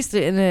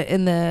in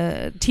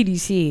the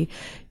TDC,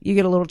 you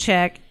get a little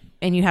check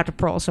and you have to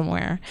parole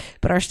somewhere.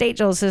 But our state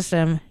jail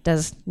system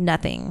does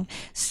nothing.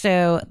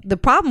 So the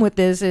problem with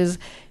this is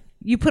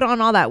you put on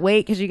all that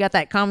weight because you got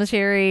that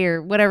commissary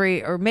or whatever,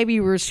 or maybe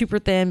you were super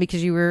thin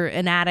because you were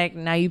an addict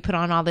and now you put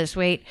on all this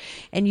weight,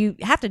 and you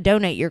have to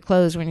donate your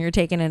clothes when you're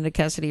taken into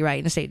custody,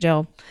 right, in state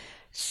jail.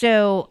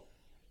 So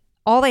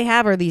all they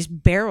have are these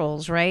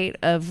barrels, right,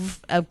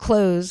 of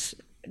clothes,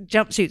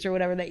 jumpsuits or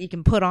whatever that you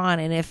can put on.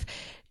 And if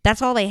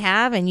that's all they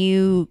have and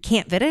you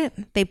can't fit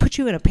it, they put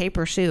you in a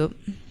paper suit.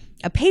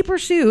 A paper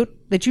suit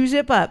that you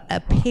zip up,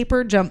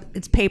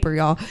 it's paper,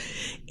 y'all.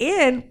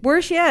 And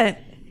worse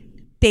yet,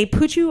 they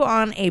put you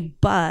on a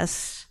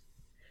bus,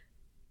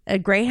 a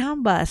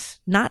Greyhound bus,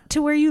 not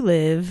to where you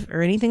live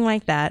or anything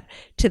like that,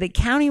 to the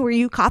county where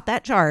you caught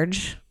that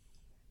charge.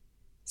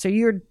 So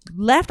you're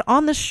left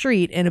on the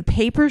street in a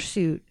paper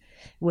suit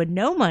with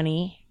no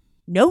money,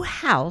 no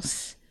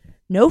house,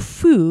 no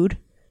food,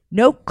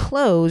 no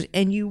clothes,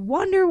 and you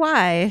wonder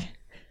why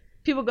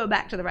people go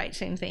back to the right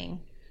same thing.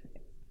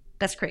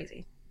 That's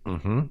crazy.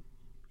 Mm-hmm.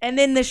 And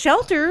then the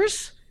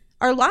shelters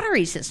are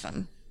lottery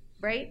system,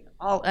 right?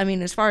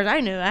 As far as I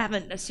know, I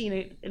haven't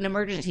seen an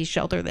emergency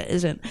shelter that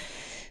isn't.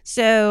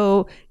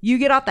 So you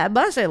get off that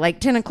bus at like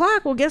 10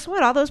 o'clock. Well, guess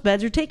what? All those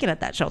beds are taken at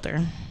that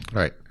shelter.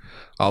 Right.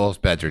 All those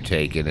beds are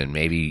taken, and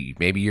maybe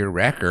your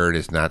record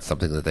is not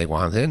something that they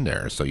want in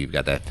there. So you've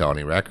got that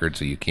felony record,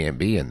 so you can't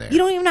be in there. You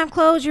don't even have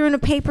clothes. You're in a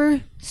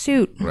paper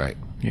suit. Right.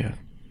 Yeah.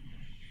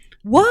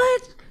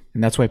 What?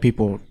 And that's why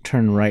people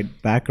turn right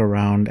back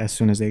around as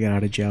soon as they get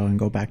out of jail and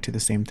go back to the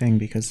same thing,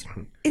 because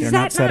they're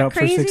not set up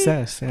crazy? for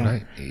success. Yeah.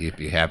 Right. If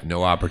you have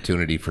no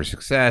opportunity for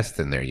success,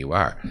 then there you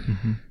are.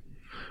 Mm-hmm.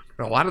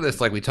 A lot of this,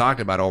 like we talked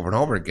about over and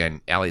over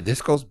again, Allie,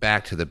 this goes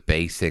back to the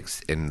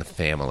basics in the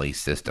family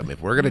system.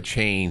 If we're going to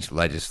change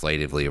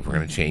legislatively, if we're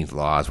going to change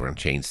laws, we're going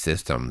to change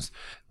systems,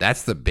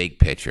 that's the big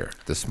picture.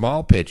 The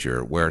small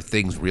picture, where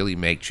things really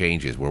make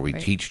changes, where we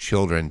teach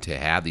children to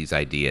have these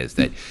ideas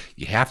that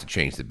you have to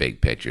change the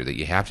big picture, that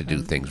you have to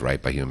do things right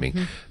by human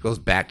being, goes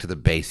back to the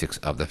basics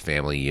of the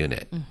family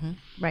unit.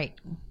 Right.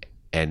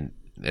 And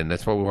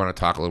that's what we want to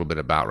talk a little bit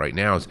about right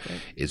now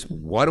is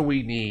what do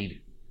we need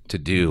to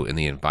do in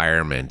the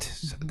environment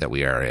that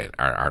we are in,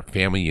 our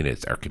family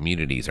units, our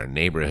communities, our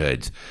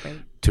neighborhoods,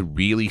 to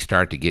really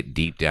start to get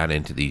deep down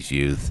into these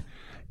youth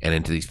and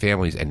into these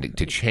families and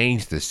to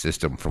change the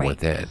system from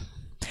within.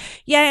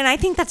 Yeah, and I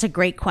think that's a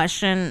great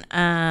question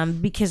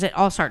because it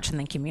all starts in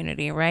the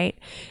community, right?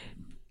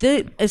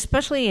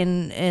 Especially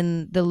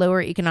in the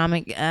lower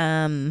economic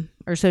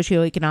or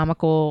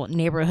socioeconomical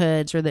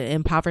neighborhoods or the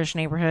impoverished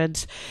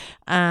neighborhoods,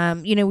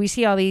 we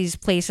see all these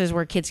places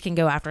where kids can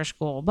go after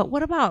school. But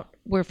what about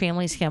where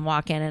families can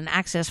walk in and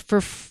access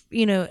for,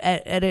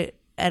 at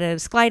at a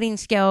sliding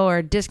scale or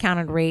a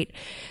discounted rate,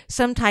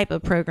 some type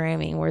of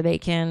programming where they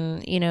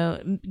can,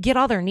 get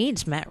all their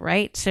needs met,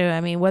 right? So,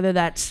 I mean, whether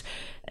that's,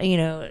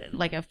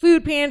 like a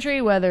food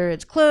pantry, whether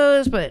it's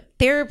closed, but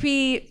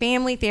therapy,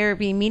 family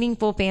therapy,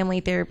 meaningful family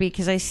therapy,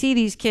 because I see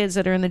these kids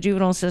that are in the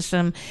juvenile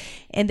system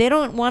and they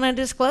don't want to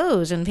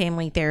disclose in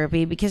family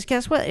therapy because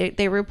guess what?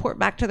 They report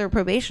back to their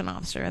probation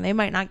officer and they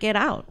might not get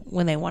out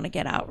when they want to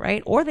get out,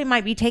 right? Or they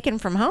might be taken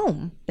from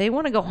home. They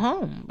want to go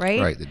home,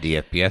 right? Right, the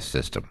DFPS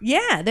system.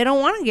 Yeah, they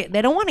don't want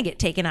to get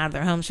taken out of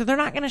their home, so they're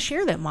not going to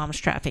share that mom's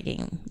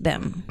trafficking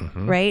them,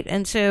 right?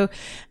 And so,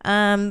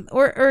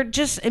 or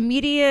just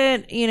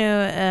immediate,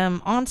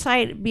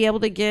 on-site, be able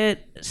to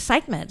get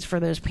psych meds for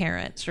those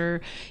parents,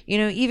 or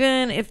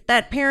even if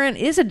that parent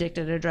is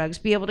addicted to drugs,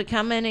 be able to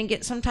come in and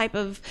get some type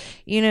of,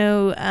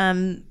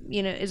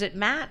 is it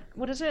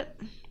what is it?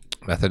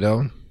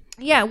 Methadone.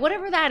 Yeah,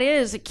 whatever that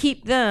is,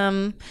 keep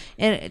them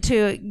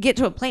to get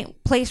to a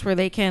place where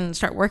they can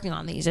start working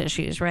on these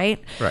issues,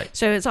 right? Right.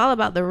 So it's all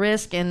about the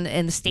risk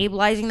and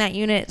stabilizing that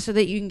unit so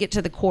that you can get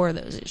to the core of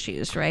those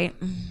issues, right?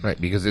 Right,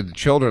 because the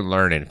children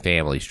learn in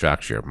family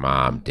structure,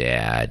 mom,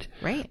 dad,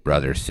 Right.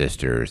 brothers,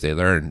 sisters. They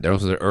learn,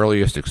 those are the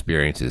earliest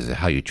experiences of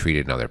how you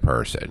treat another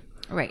person.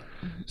 Right.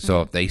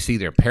 So if they see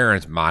their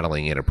parents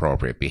modeling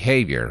inappropriate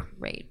behavior,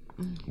 Right.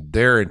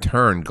 they're in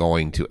turn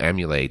going to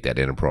emulate that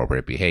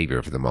inappropriate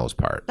behavior for the most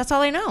part. That's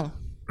all I know.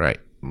 Right.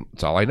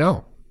 That's all I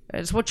know.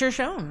 It's what you're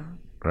shown.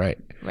 Right.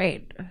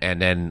 Right.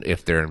 And then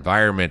if their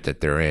environment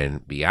that they're in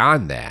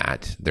beyond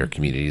that, their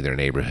community, their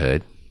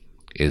neighborhood,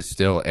 is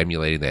still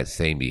emulating that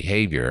same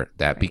behavior,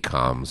 that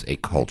becomes a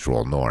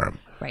cultural norm.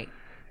 Right.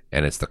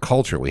 And it's the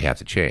culture we have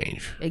to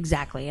change.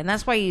 Exactly. And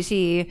that's why you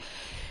see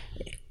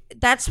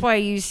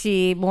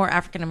more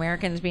African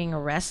Americans being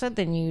arrested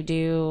than you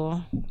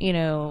do,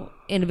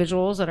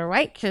 individuals that are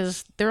white,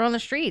 because they're on the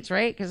streets,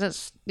 right? Because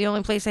that's the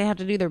only place they have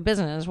to do their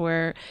business,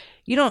 where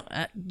you don't,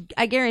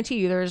 I guarantee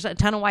you there's a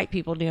ton of white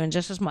people doing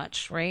just as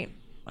much, right?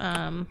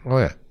 Oh,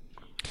 yeah.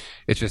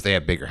 It's just they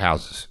have bigger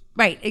houses.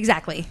 Right,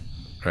 exactly.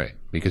 Right.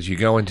 Because you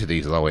go into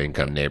these low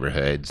income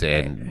neighborhoods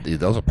and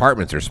those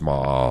apartments are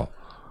small.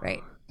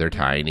 Right. They're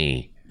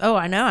tiny. Oh,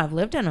 I know. I've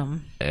lived in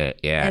them.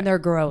 Yeah. And they're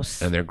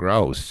gross. And they're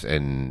gross.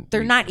 And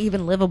they're not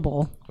even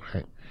livable.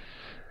 Right.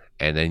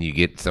 And then you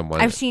get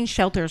someone. I've seen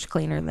shelters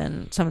cleaner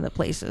than some of the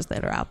places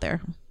that are out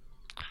there.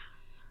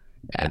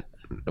 And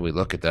we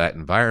look at that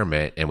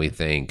environment and we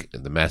think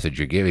the message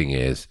you're giving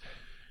is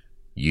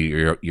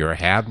you're a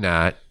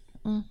have-not.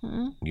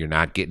 Mm-hmm. You're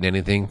not getting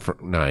anything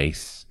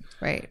nice.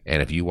 Right.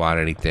 And if you want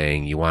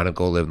anything, you want to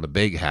go live in the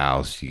big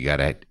house, you got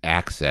to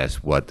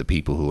access what the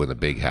people who are in the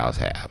big house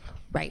have.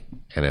 Right.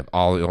 And if the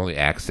only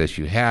access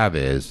you have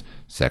is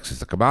sex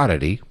is a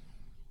commodity,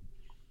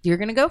 you're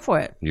going to go for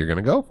it. You're going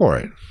to go for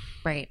it.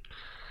 Right.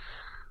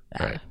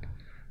 Right.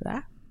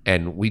 Yeah.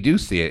 And we do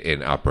see it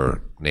in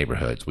upper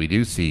neighborhoods. We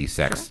do see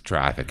sex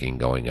trafficking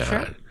going on.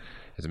 Sure.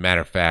 As a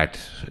matter of fact,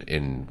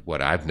 in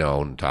what I've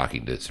known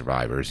talking to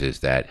survivors is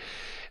that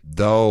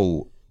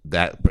though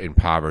that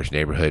impoverished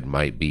neighborhood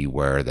might be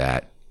where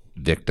that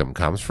victim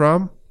comes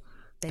from,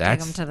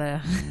 that's take them to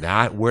the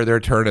not where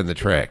they're turning the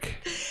trick.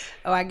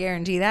 Oh, I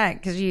guarantee that,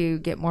 because you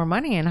get more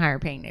money in higher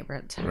paying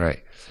neighborhoods.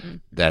 Right.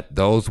 That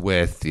those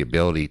with the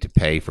ability to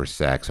pay for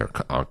sex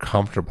are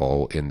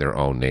comfortable in their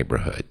own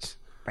neighborhoods.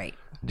 Right.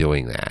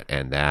 Doing that.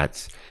 And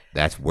that's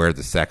where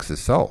the sex is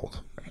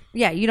sold. Right.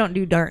 Yeah, you don't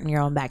do dirt in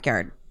your own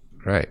backyard.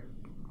 Right.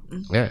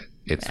 Yeah.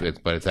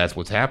 But that's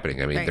what's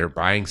happening. I mean, they're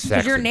buying sex.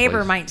 Because your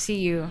neighbor might see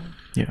you.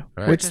 Yeah.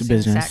 Right. What's the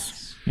business? Sex.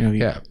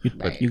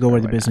 You go where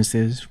the business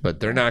is.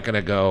 But they're not going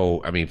to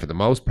go, I mean, for the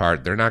most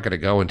part, they're not going to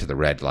go into the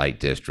red light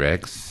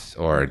districts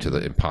or into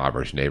the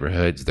impoverished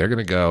neighborhoods. They're going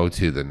to go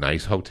to the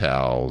nice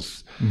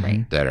hotels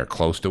that are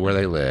close to where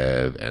they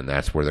live, and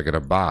that's where they're going to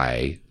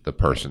buy the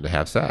person to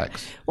have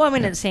sex. Well, I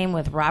mean, it's same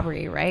with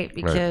robbery, right?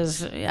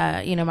 Because,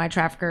 my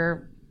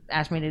trafficker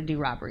asked me to do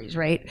robberies,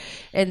 right?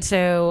 And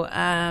so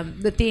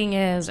the thing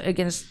is,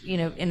 against,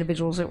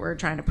 individuals that were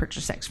trying to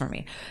purchase sex from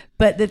me.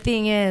 But the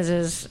thing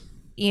is,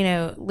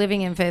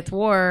 living in Fifth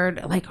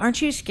Ward, like,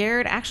 aren't you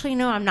scared? Actually,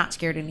 no, I'm not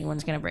scared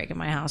anyone's going to break in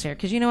my house here.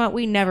 Because you know what?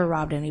 We never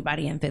robbed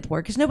anybody in Fifth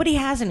Ward because nobody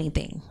has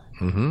anything.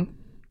 Mm-hmm.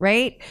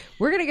 Right?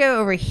 We're going to go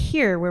over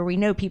here where we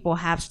know people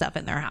have stuff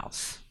in their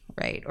house,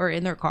 right? Or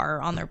in their car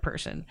or on their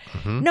person.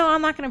 Mm-hmm. No,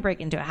 I'm not going to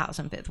break into a house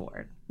in Fifth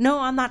Ward.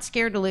 No, I'm not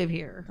scared to live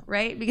here,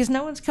 right? Because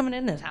no one's coming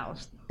in this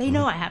house. They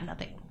know I have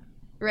nothing,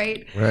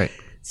 right? Right.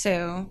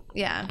 So,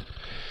 yeah.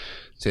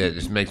 So it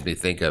just makes me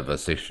think of a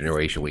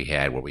situation we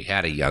had where we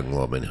had a young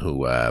woman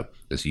who,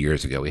 this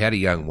years ago, we had a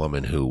young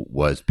woman who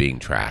was being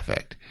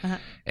trafficked,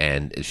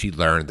 and she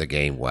learned the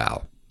game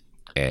well.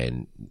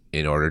 And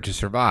in order to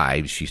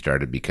survive,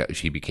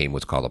 she became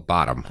what's called a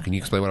bottom. Can you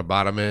explain what a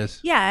bottom is?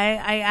 Yeah,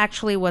 I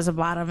actually was a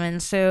bottom, and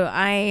so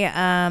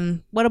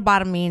what a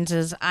bottom means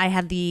is I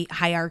had the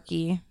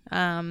hierarchy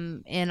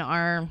in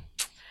our,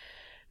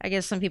 I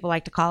guess some people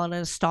like to call it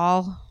a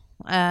stall.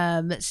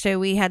 So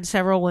we had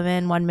several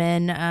women, one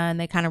man, and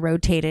they kind of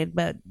rotated,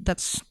 but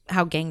that's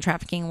how gang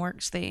trafficking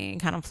works. They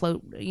kind of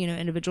float,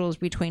 individuals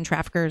between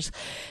traffickers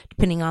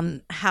depending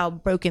on how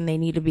broken they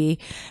need to be.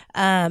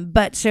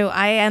 But so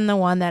I am the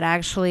one that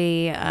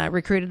actually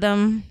recruited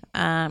them,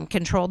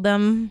 controlled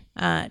them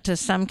to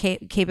some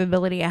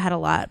capability. I had a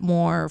lot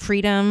more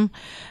freedom,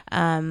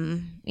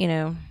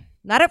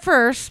 not at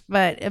first,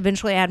 but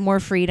eventually I had more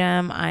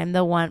freedom. I'm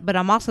the one, but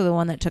I'm also the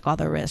one that took all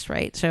the risks,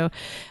 right? So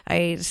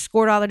I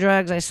scored all the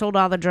drugs, I sold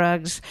all the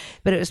drugs,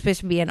 but it was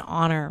supposed to be an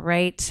honor,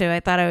 right? So I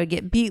thought I would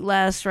get beat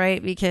less,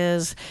 right?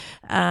 Because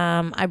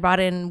I brought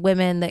in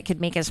women that could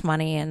make us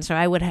money, and so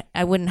I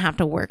wouldn't have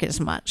to work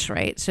as much,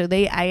 right? So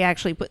I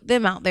actually put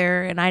them out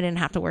there, and I didn't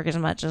have to work as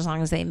much as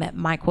long as they met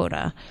my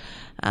quota.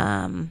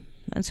 And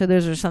so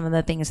those are some of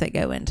the things that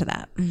go into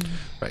that.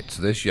 Right.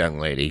 So this young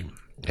lady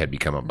had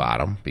become a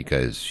bottom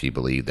because she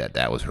believed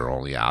that was her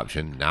only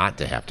option, not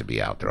to have to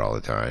be out there all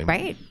the time.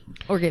 Right.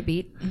 Or get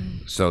beat.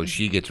 So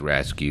she gets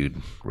rescued.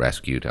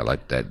 I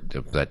like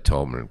that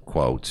Tolman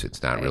quotes.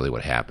 It's not really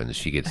what happens.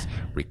 She gets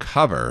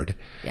recovered.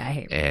 Yeah, I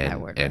hate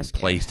that word. And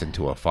placed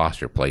into a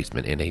foster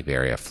placement in a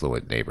very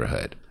affluent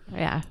neighborhood.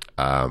 Yeah.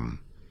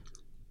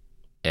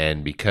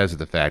 And because of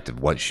the fact of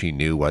what she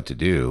knew what to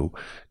do,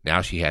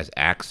 now she has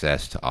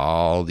access to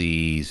all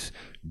these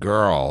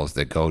girls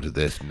that go to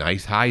this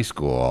nice high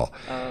school,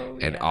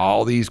 and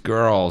all these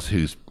girls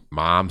whose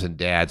moms and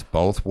dads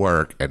both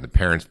work, and the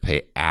parents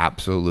pay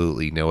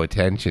absolutely no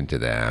attention to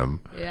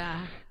them.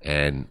 Yeah.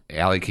 And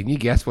Allie, can you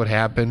guess what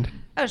happened?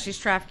 Oh, she's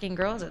trafficking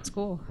girls at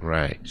school.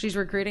 Right. She's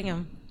recruiting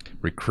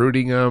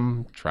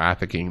them,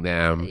 trafficking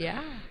them.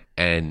 Yeah.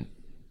 And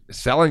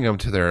selling them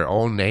to their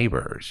own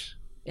neighbors.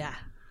 Yeah.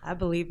 I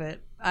believe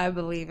it.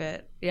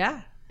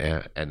 Yeah.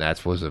 And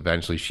that's was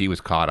eventually she was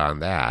caught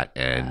on that.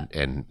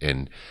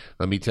 And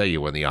let me tell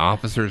you, when the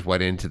officers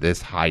went into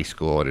this high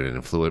school in an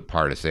affluent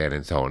part of San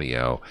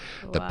Antonio,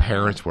 the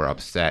parents were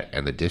upset,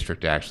 and the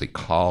district actually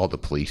called the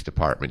police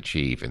department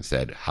chief and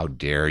said, "How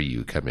dare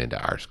you come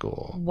into our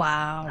school?"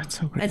 Wow. That's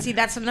so great. And see,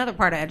 that's another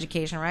part of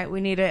education, right?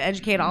 We need to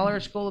educate all our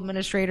school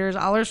administrators,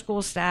 all our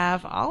school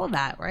staff, all of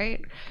that,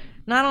 right?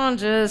 Not on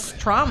just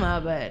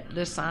trauma, but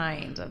the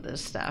signs of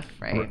this stuff,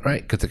 right?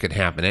 Right, because it could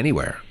happen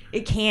anywhere.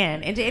 It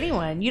can, and to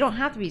anyone. You don't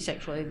have to be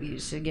sexually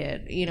abused to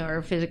get,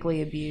 or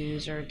physically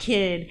abused, or a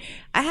kid.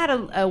 I had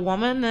a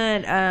woman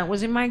that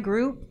was in my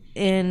group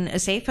in a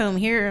safe home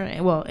here,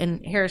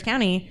 in Harris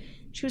County.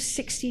 She was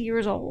 60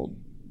 years old.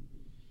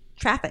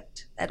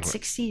 Trafficked at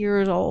 60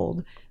 years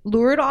old.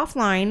 Lured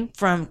offline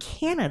from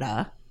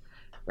Canada,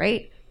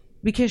 right?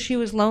 Because she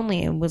was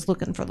lonely and was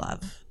looking for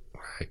love.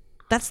 Right.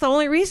 That's the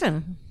only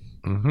reason.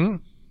 Mm-hmm.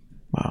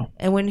 Wow.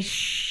 And when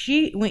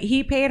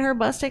he paid her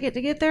bus ticket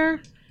to get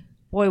there,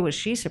 boy, was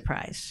she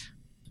surprised.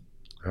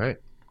 Right.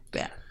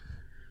 Yeah.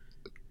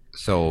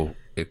 So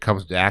it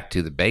comes back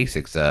to the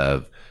basics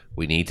of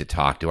we need to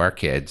talk to our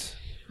kids.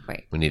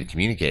 Right. We need to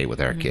communicate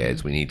with our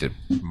kids. We need to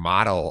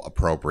model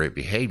appropriate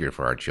behavior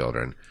for our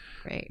children.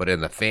 Right. But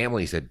in the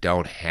families that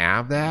don't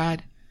have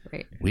that,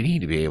 Right. we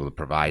need to be able to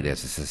provide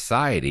as a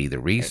society the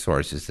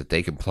resources that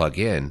they can plug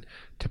in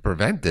to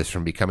prevent this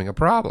from becoming a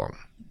problem.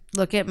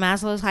 Look at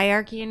Maslow's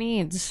hierarchy of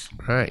needs.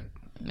 Right.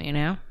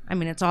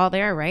 It's all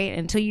there, right?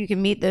 Until you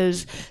can meet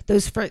those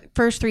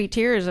first three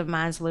tiers of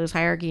Maslow's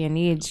hierarchy of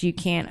needs, you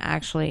can't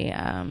actually,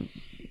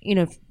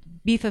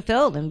 be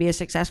fulfilled and be a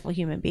successful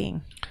human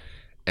being.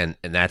 And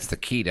that's the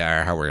key to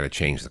how we're going to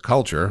change the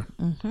culture.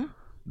 Mm-hmm.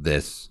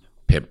 This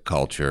pimp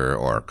culture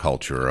or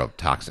culture of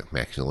toxic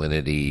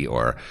masculinity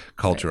or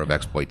culture of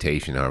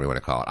exploitation, however you want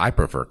to call it. I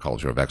prefer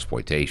culture of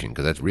exploitation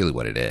because that's really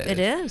what it is. It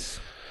is.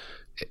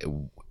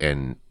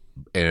 And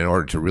in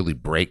order to really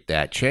break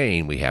that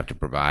chain, we have to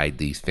provide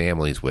these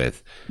families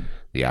with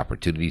the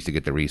opportunities to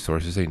get the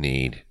resources they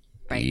need,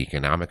 Right. the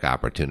economic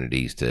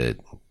opportunities to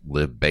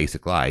live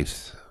basic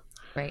lives,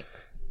 Right.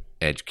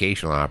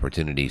 educational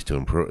opportunities to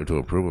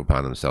improve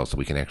upon themselves so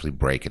we can actually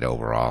break it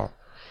overall.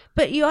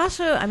 But you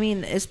also,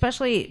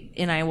 especially,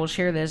 and I will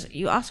share this,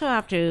 you also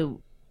have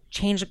to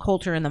change the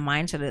culture and the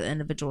mindset of the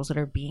individuals that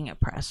are being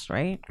oppressed,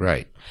 right?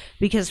 Right.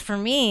 Because for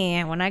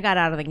me, when I got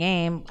out of the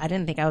game, I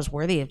didn't think I was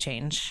worthy of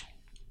change.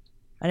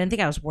 I didn't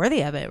think I was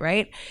worthy of it,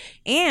 right?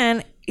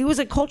 And it was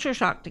a culture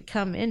shock to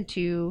come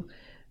into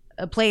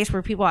a place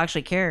where people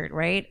actually cared,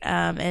 right?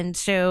 And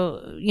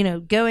so,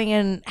 going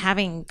in,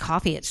 having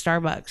coffee at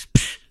Starbucks,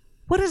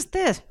 what is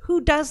this?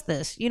 Who does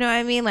this?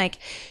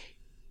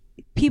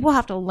 People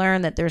have to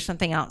learn that there's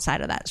something outside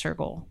of that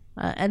circle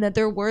and that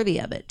they're worthy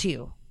of it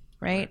too,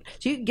 right?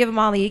 So you can give them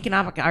all the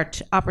economic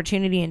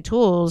opportunity and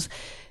tools,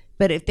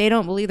 but if they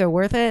don't believe they're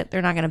worth it,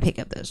 they're not going to pick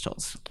up those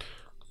tools.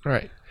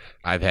 Right.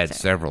 I've had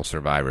several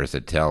survivors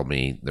that tell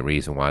me the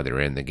reason why they're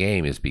in the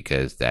game is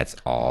because that's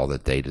all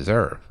that they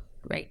deserve.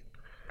 Right.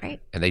 Right.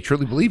 And they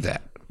truly believe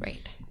that. Right.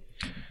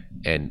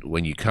 And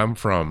when you come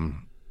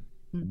from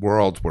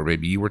worlds where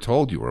maybe you were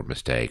told you were a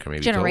mistake, or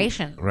maybe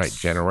Generations.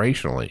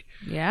 generationally.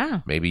 Yeah.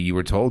 Maybe you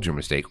were told you're a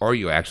mistake, or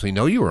you actually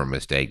know you were a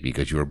mistake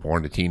because you were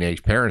born to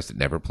teenage parents that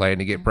never planned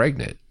to get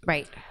pregnant.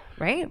 Right.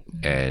 Right.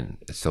 And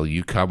so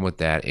you come with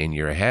that in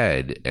your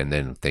head and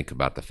then think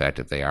about the fact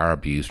that they are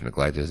abused or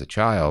neglected as a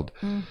child.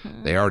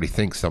 They already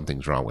think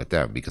something's wrong with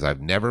them, because I've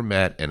never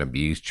met an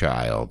abused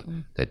child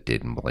that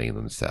didn't blame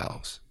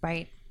themselves.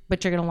 Right.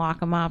 But you're going to lock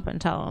them up and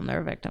tell them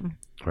they're a victim.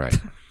 Right.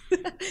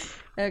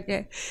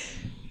 Okay.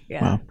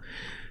 Yeah. Wow.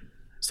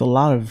 So a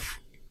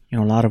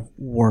lot of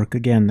work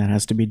again that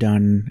has to be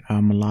done.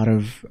 A lot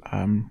of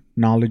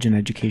knowledge and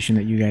education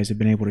that you guys have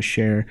been able to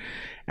share.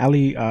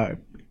 Ali,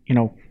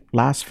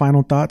 last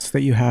final thoughts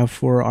that you have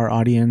for our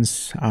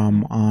audience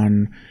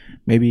on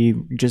maybe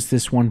just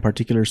this one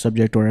particular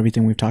subject or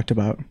everything we've talked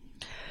about.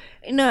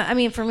 No, I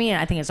mean, for me,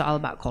 I think it's all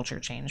about culture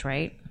change,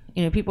 right?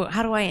 People,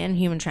 how do I end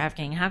human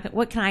trafficking?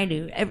 What can I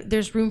do?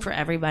 There's room for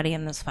everybody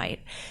in this fight.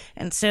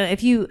 And so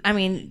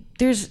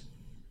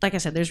like I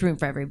said, there's room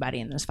for everybody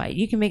in this fight.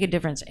 You can make a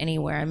difference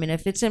anywhere. I mean,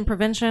 if it's in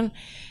prevention,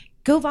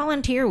 go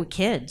volunteer with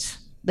kids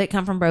that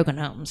come from broken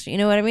homes. You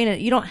know what I mean?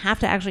 You don't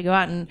have to actually go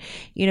out and,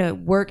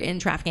 work in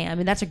trafficking. I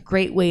mean, that's a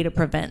great way to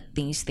prevent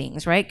these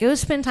things, right? Go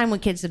spend time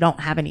with kids that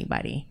don't have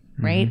anybody,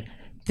 right?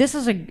 This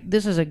is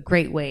a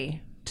great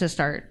way to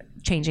start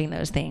changing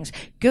those things.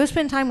 Go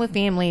spend time with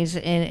families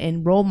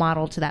and role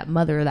model to that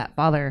mother or that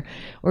father,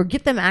 or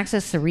get them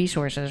access to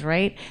resources,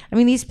 right? I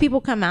mean, these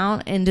people come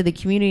out into the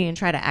community and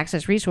try to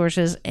access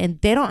resources, and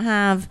they don't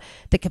have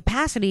the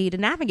capacity to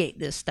navigate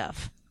this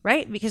stuff,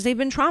 right? Because they've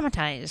been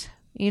traumatized.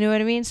 You know what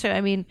I mean? So,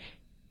 I mean,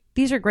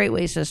 these are great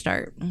ways to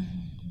start.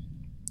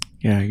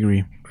 Yeah, I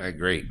agree. I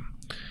agree.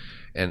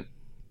 And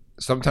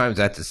sometimes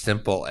that's as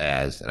simple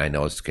as, and I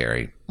know it's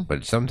scary,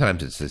 but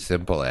sometimes it's as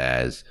simple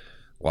as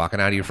walking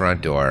out of your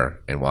front door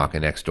and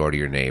walking next door to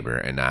your neighbor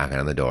and knocking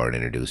on the door and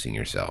introducing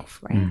yourself.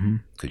 Right.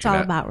 It's all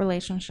about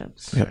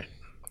relationships. Yep.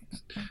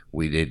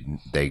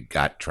 They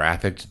got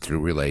trafficked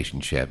through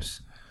relationships,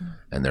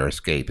 and their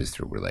escape is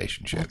through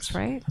relationships. That's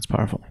right. That's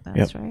powerful.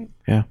 That's right.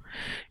 Yeah.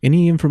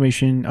 Any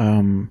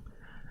information,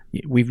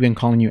 we've been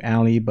calling you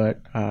Ali,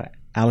 but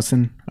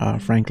Allison,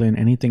 Franklin,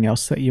 anything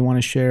else that you want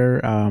to share,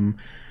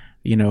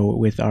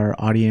 with our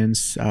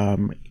audience?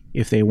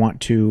 If they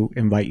want to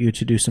invite you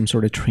to do some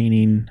sort of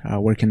training,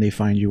 where can they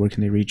find you? Where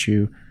can they reach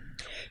you?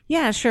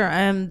 Yeah, sure.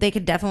 They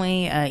could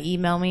definitely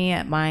email me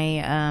at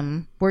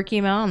my work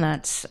email, and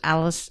that's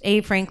Alice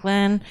A.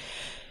 Franklin,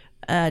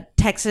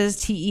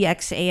 Texas,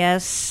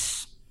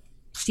 TEXAS,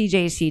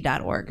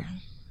 CJC.org.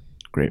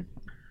 Great.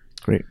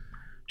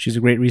 She's a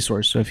great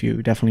resource. So if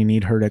you definitely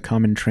need her to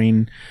come and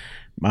train,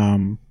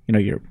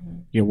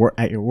 your work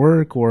at your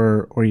work,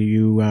 or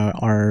you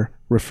are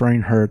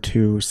referring her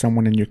to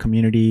someone in your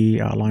community,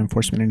 law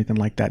enforcement, anything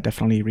like that,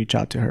 definitely reach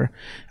out to her.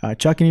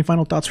 Chuck, any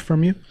final thoughts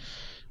from you?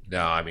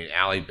 No, I mean,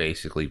 Ali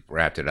basically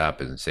wrapped it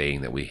up in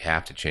saying that we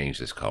have to change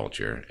this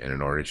culture. And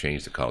in order to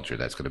change the culture,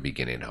 that's going to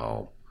begin at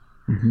home.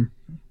 Mm-hmm.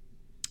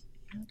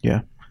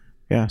 Yeah.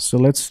 So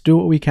let's do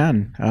what we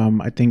can.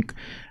 I think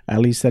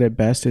Ali said it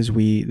best,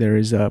 there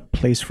is a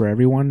place for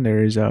everyone.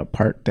 There is a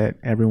part that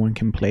everyone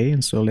can play.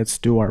 And so let's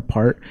do our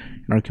part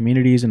in our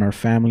communities, in our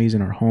families,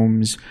 in our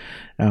homes.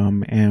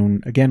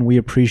 And again, we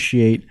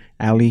appreciate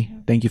Ali.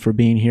 Thank you for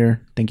being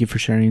here. Thank you for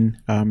sharing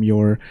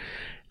your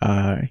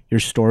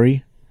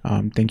story.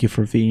 Thank you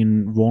for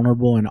being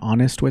vulnerable and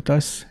honest with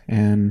us,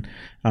 and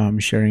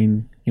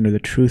sharing the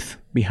truth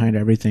behind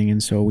everything.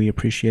 And so we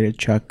appreciate it.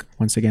 Chuck,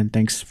 once again,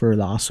 thanks for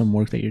the awesome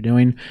work that you're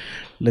doing.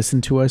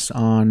 Listen to us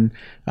on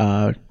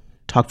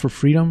Talk for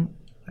Freedom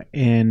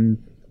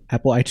in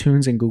Apple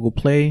iTunes and Google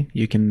Play.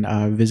 You can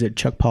visit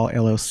Chuck Paul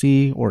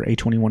LLC or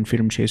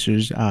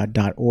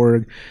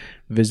A21freedomchasers.org.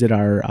 Visit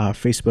our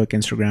Facebook,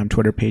 Instagram,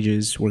 Twitter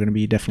pages. We're going to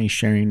be definitely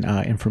sharing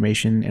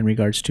information in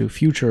regards to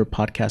future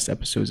podcast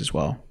episodes as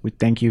well. We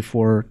thank you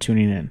for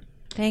tuning in.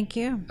 Thank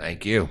you.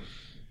 Thank you.